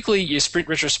typically, your sprint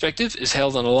retrospective is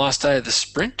held on the last day of the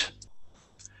sprint.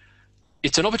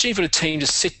 It's an opportunity for the team to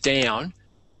sit down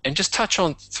and just touch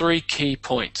on 3 key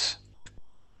points.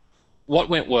 What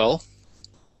went well,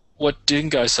 what didn't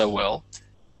go so well,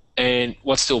 and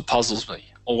what still puzzles me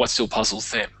or what still puzzles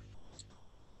them.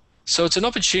 So it's an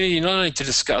opportunity not only to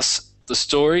discuss the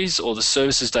stories or the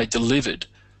services they delivered,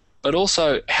 but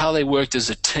also how they worked as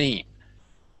a team.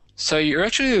 So you're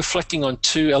actually reflecting on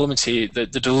 2 elements here: the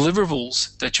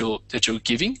deliverables that you're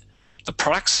giving, the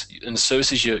products and the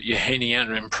services you're handing out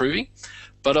and improving,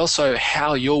 but also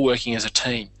how you're working as a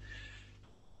team.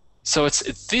 So it's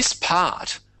this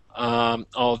part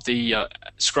of the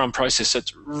Scrum process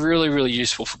that's really, really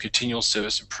useful for continual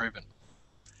service improvement.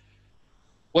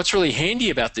 What's really handy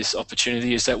about this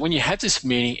opportunity is that when you have this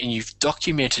meeting and you've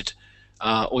documented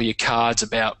all your cards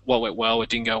about what went well, what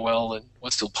didn't go well, and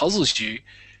what still puzzles you,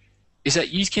 is that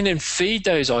you can then feed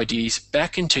those ideas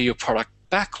back into your product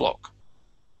backlog.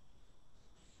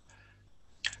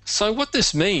 So what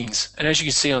this means, and as you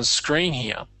can see on screen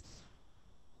here,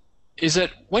 is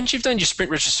that once you've done your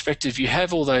sprint retrospective, you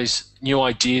have all those new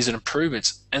ideas and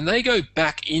improvements, and they go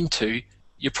back into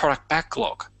your product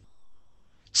backlog.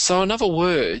 So in other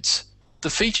words, the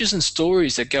features and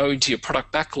stories that go into your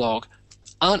product backlog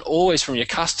aren't always from your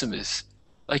customers.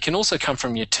 They can also come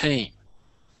from your team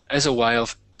as a way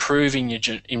of improving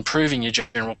your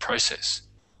general process.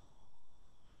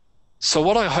 So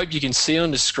what I hope you can see on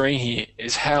the screen here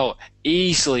is how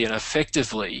easily and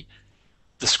effectively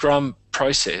the Scrum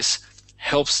process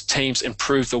helps teams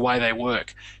improve the way they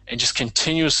work and just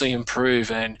continuously improve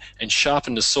and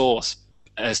sharpen the saw,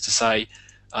 as to say,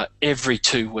 every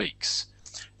 2 weeks.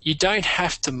 You don't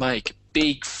have to make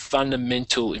big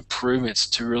fundamental improvements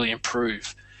to really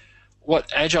improve.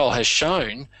 What Agile has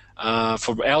shown,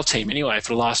 for our team anyway,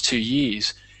 for the last 2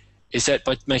 years, is that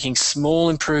by making small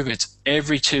improvements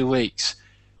every 2 weeks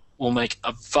will make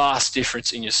a vast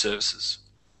difference in your services.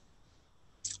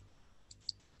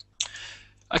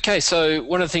 Okay, so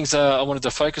one of the things I wanted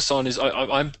to focus on is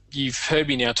you've heard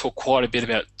me now talk quite a bit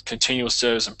about continuous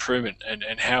service improvement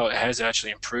and how it has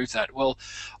actually improved that. Well,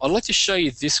 I'd like to show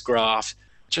you this graph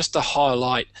just to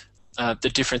highlight the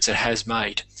difference it has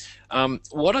made.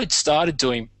 What I'd started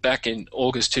doing back in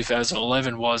August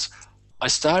 2011 was I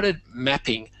started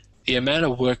mapping the amount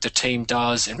of work the team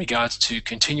does in regards to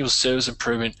continuous service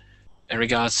improvement in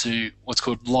regards to what's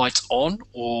called lights on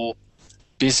or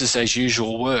business as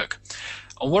usual work.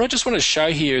 And what I just want to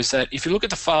show here is that if you look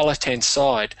at the far left-hand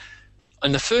side,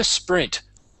 in the first sprint,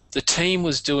 the team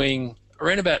was doing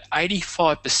around about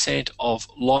 85% of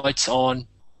lights on,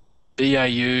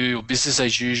 BAU or business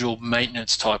as usual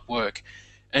maintenance type work,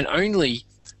 and only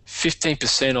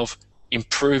 15% of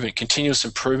improvement, continuous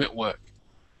improvement work.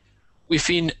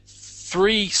 Within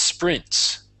 3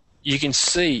 sprints, you can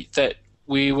see that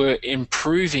we were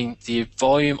improving the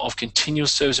volume of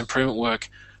continuous service improvement work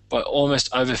by almost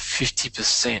over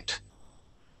 50%.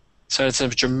 So it's a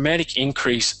dramatic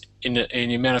increase in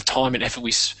the amount of time and effort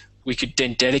we could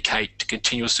then dedicate to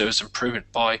continuous service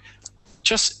improvement by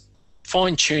just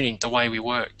fine-tuning the way we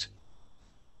worked.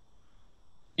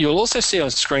 You'll also see on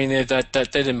screen there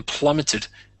that then plummeted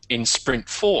in sprint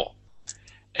 4.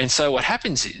 And so what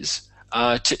happens is,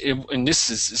 and this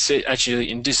is actually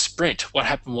in this sprint, what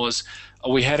happened was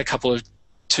we had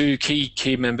two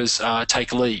key members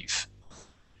take leave.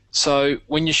 So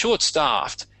when you're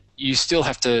short-staffed, you still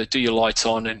have to do your lights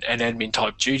on and admin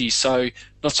type duties. So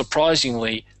not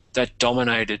surprisingly, that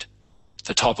dominated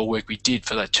the type of work we did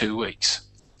for that 2 weeks.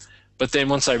 But then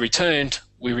once they returned,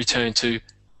 we returned to,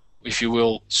 if you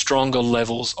will, stronger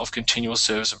levels of continuous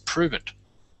service improvement.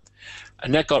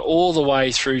 And that got all the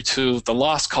way through to the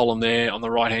last column there on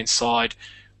the right-hand side,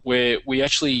 where we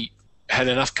actually had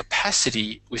enough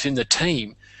capacity within the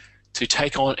team to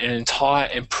take on an entire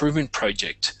improvement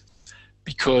project,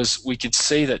 because we could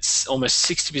see that almost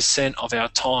 60% of our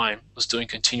time was doing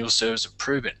continuous service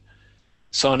improvement.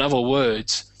 So in other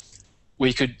words,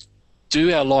 we could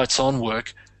do our lights on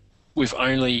work with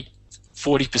only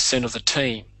 40% of the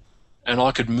team, and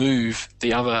I could move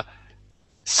the other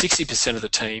 60% of the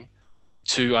team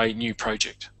to a new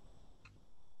project.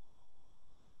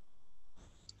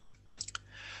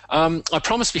 I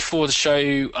promised before to show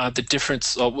you the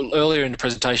difference. Earlier in the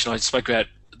presentation I spoke about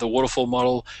the waterfall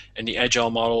model and the agile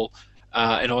model,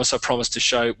 and I also promised to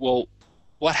show, well,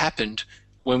 what happened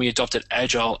when we adopted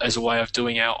agile as a way of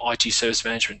doing our IT service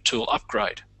management tool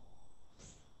upgrade.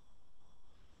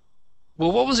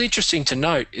 Well, what was interesting to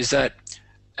note is that,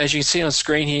 as you can see on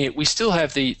screen here, we still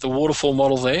have the waterfall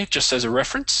model there just as a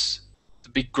reference, the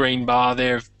big green bar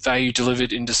there, value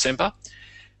delivered in December,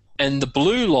 and the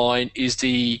blue line is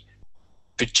the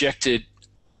projected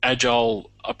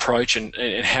agile approach and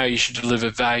how you should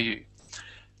deliver value.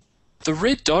 The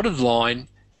red dotted line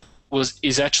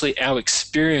is actually our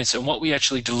experience and what we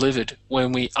actually delivered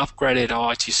when we upgraded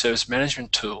our IT service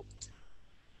management tool.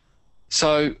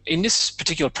 So in this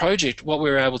particular project, what we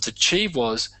were able to achieve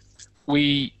was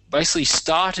we basically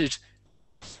started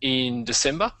in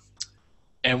December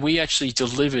and we actually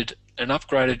delivered an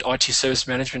upgraded IT service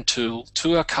management tool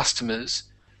to our customers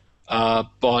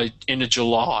by end of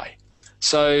July.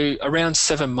 So around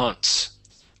 7 months,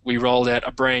 we rolled out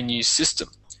a brand new system.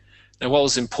 Now, what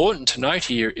was important to note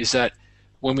here is that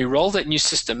when we rolled that new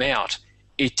system out,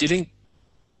 it didn't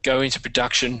go into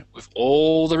production with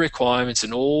all the requirements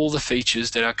and all the features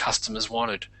that our customers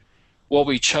wanted. What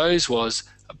we chose was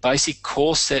a basic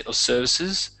core set of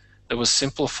services that was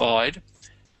simplified,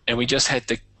 and we just had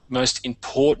the most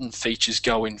important features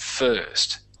go in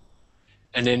first.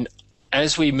 And then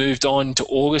as we moved on to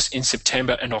August, in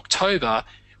September and October,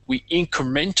 we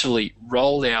incrementally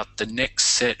rolled out the next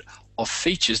set of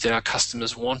features that our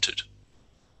customers wanted.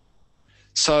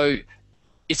 So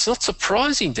it's not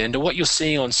surprising then that what you're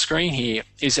seeing on screen here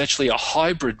is actually a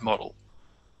hybrid model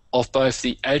of both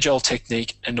the agile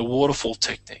technique and the waterfall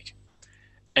technique.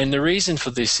 And the reason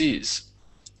for this is,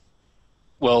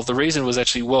 well, the reason was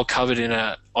actually well covered in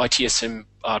a ITSM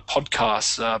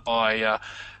podcast by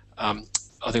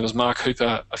I think it was Mark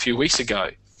Hooper a few weeks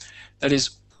ago. That is,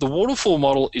 the waterfall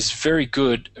model is very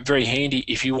good, very handy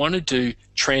if you want to do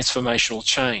transformational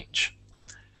change.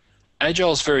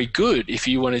 Agile is very good if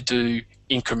you want to do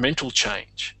incremental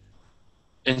change.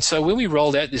 And so when we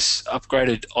rolled out this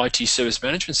upgraded IT service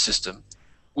management system,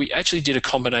 we actually did a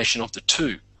combination of the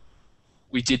two.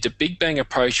 We did the big bang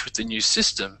approach with the new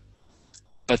system,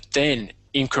 but then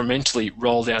incrementally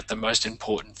rolled out the most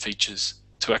important features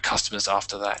to our customers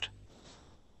after that.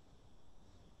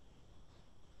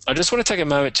 I just want to take a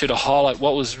moment to highlight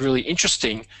what was really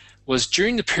interesting was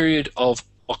during the period of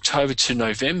October to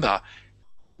November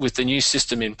with the new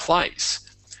system in place,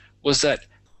 was that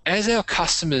as our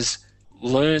customers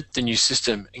learned the new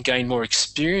system and gained more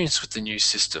experience with the new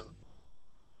system,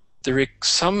 the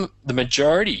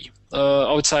majority,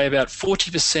 I would say about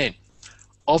 40%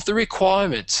 of the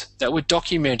requirements that were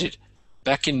documented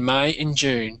back in May and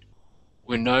June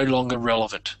were no longer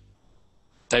relevant.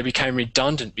 They became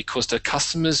redundant because the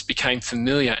customers became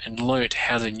familiar and learnt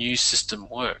how the new system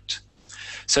worked.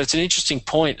 So it's an interesting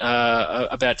point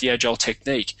about the Agile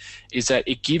technique, is that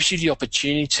it gives you the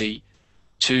opportunity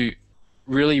to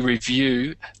really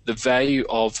review the value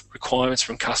of requirements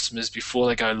from customers before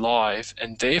they go live,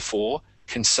 and therefore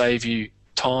can save you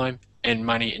time and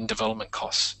money in development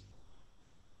costs.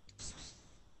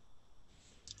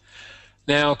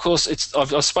 Now, of course,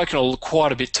 I've spoken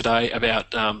quite a bit today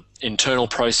about internal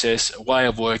process, way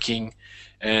of working,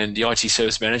 and the IT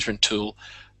service management tool,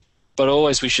 but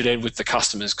always we should end with the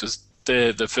customers because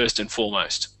they're the first and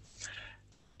foremost.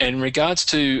 In regards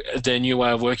to the new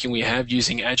way of working we have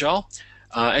using Agile,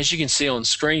 as you can see on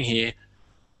screen here,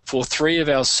 for 3 of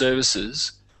our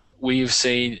services, we've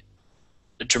seen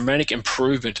a dramatic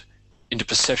improvement in the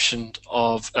perception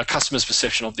of a customer's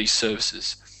perception of these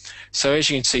services. So as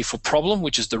you can see, for problem,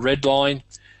 which is the red line,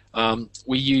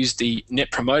 we use the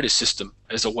Net Promoter System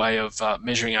as a way of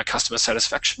measuring our customer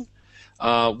satisfaction.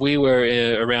 We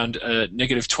were around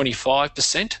negative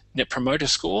 25% Net Promoter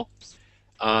Score,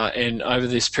 and over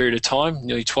this period of time,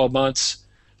 nearly 12 months,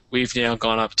 we've now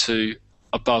gone up to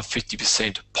above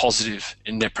 50% positive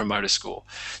in Net Promoter Score.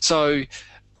 So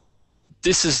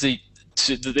this is the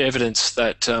evidence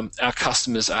that our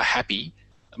customers are happy,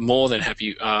 more than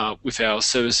happy, with our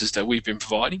services that we've been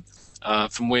providing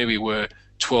from where we were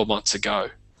 12 months ago.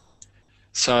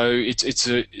 So it's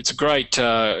a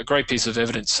great piece of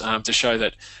evidence to show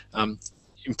that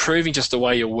improving just the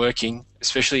way you're working,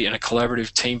 especially in a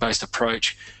collaborative team-based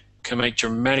approach, can make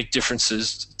dramatic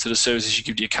differences to the services you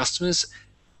give to your customers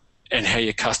and how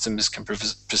your customers can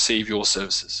perceive your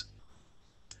services.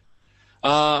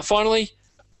 Finally,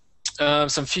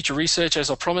 some future research, as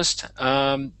I promised.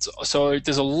 So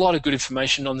there's a lot of good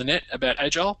information on the net about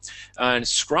Agile and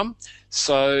Scrum.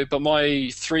 But my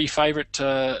 3 favourite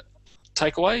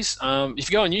takeaways. If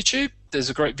you go on YouTube, there's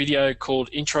a great video called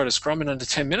Intro to Scrum in under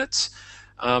 10 minutes.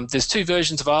 There's 2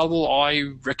 versions available.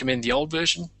 I recommend the old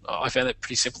version. I found it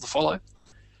pretty simple to follow.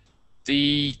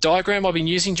 The diagram I've been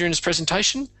using during this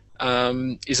presentation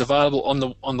is available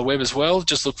on the web as well.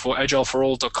 Just look for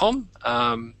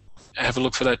agileforall.com. Have a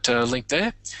look for that link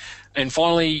there. And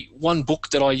finally, one book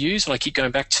that I use and I keep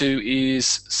going back to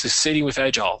is Succeeding with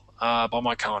Agile by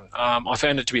Mike Cohen. I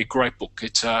found it to be a great book.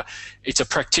 It's a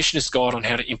practitioner's guide on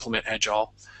how to implement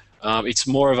Agile. It's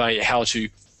more of a how to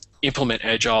implement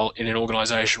Agile in an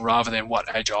organization rather than what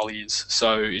Agile is.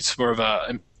 So it's more of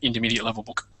an intermediate level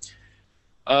book.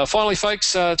 Finally,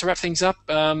 folks, to wrap things up,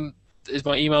 is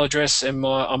my email address, and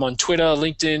I'm on Twitter,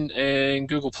 LinkedIn, and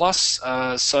Google+.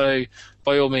 So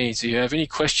by all means, if you have any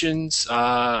questions,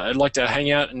 I'd like to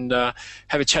hang out and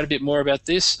have a chat a bit more about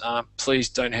this, please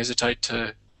don't hesitate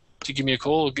to give me a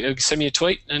call or send me a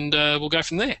tweet, and we'll go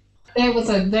from there.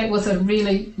 That was a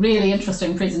really, really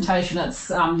interesting presentation. It's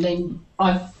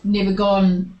I've never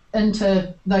gone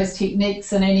into those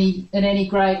techniques in any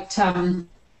great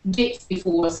depth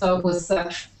before, so it was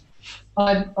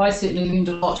I certainly learned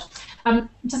a lot.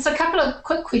 Just a couple of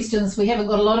quick questions. We haven't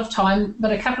got a lot of time,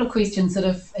 but a couple of questions that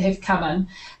have come in.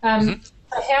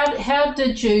 How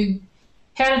did you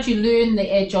learn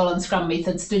the Agile and Scrum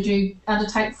methods? Did you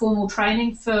undertake formal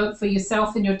training for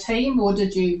yourself and your team, or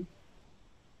did you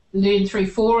learn through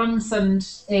forums and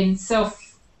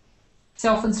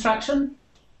self-instruction?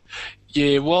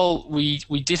 Yeah, well, we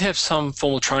did have some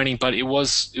formal training, but it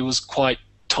was quite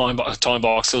time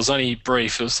box. It was only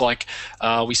brief. It was like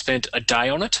we spent a day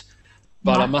on it.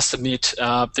 But I must admit,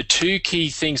 the 2 key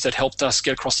things that helped us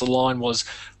get across the line was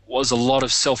a lot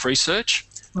of self-research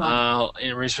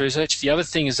and research. The other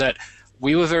thing is that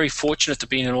we were very fortunate to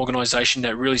be in an organisation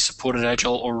that really supported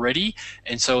Agile already,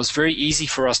 and so it was very easy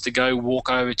for us to go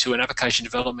walk over to an application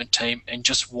development team and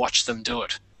just watch them do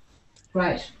it.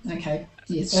 Right. Okay.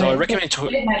 Yes. So I recommend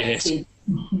to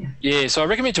So I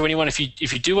recommend to anyone, if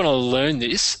you do want to learn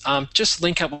this, just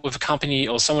link up with a company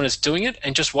or someone that's doing it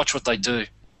and just watch what they do.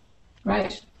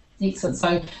 Right, excellent.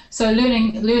 So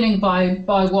learning by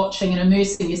watching and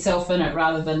immersing yourself in it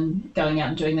rather than going out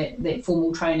and doing that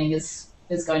formal training is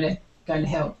going to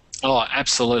help. Oh,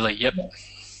 absolutely. Yep.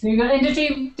 Very good. And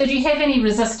did you have any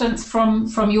resistance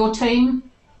from your team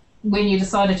when you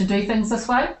decided to do things this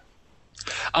way?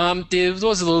 There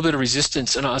was a little bit of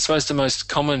resistance, and I suppose the most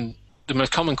common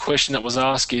question that was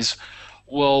asked is,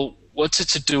 well, what's it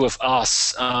to do with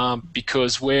us?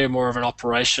 Because we're more of an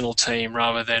operational team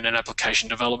rather than an application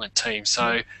development team.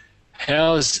 So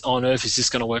how on earth is this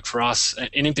going to work for us?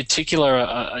 And in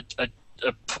particular,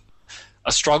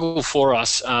 a struggle for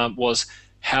us was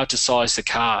how to size the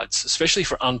cards, especially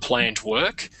for unplanned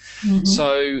work. Mm-hmm.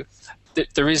 So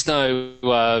there is no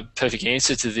perfect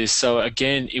answer to this. So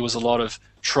again, it was a lot of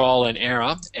trial and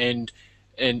error, and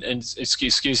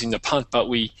excusing the punt, but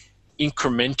we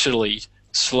incrementally,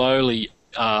 slowly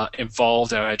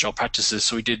involved our agile practices.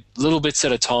 So we did little bits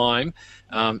at a time,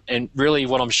 and really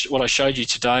what I showed you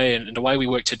today and the way we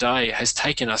work today has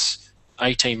taken us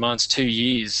 18 months, 2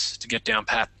 years to get down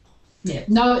pat. Yeah,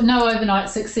 no overnight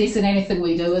success in anything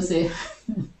we do, is there?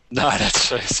 No, that's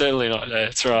certainly not.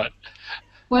 That's right.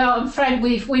 Well, I'm afraid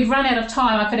we've run out of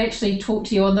time. I could actually talk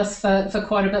to you on this for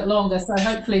quite a bit longer, so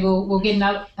hopefully we'll get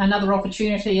another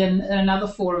opportunity in another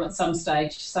forum at some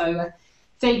stage. So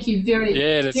thank you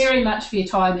very much for your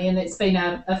time, Ian. It's been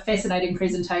a fascinating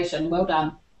presentation. Well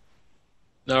done.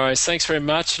 No worries. Thanks very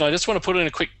much. And I just want to put in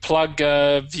a quick plug.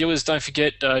 Viewers, don't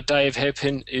forget Dave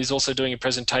Hairpin is also doing a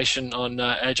presentation on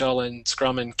Agile and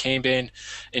Scrum and Kanban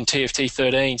in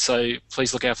TFT13, so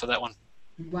please look out for that one.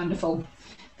 Wonderful.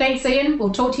 Thanks, Ian.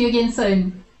 We'll talk to you again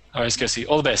soon. All right, Kirsty.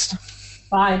 All the best.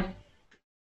 Bye.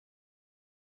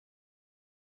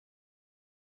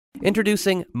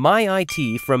 Introducing My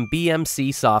IT from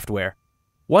BMC Software.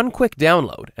 One quick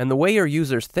download and the way your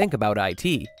users think about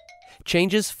IT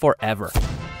changes forever.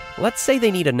 Let's say they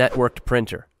need a networked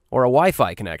printer, or a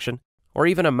Wi-Fi connection, or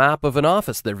even a map of an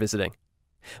office they're visiting.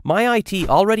 My IT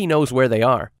already knows where they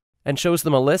are and shows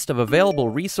them a list of available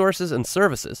resources and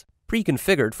services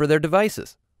pre-configured for their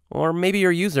devices. Or maybe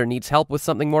your user needs help with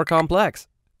something more complex.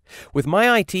 With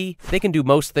My IT, they can do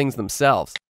most things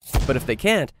themselves. But if they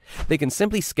can't, they can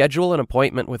simply schedule an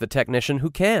appointment with a technician who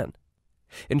can.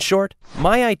 In short,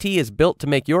 My IT is built to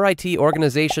make your IT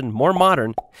organization more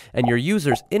modern and your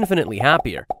users infinitely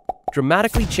happier,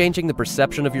 dramatically changing the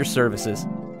perception of your services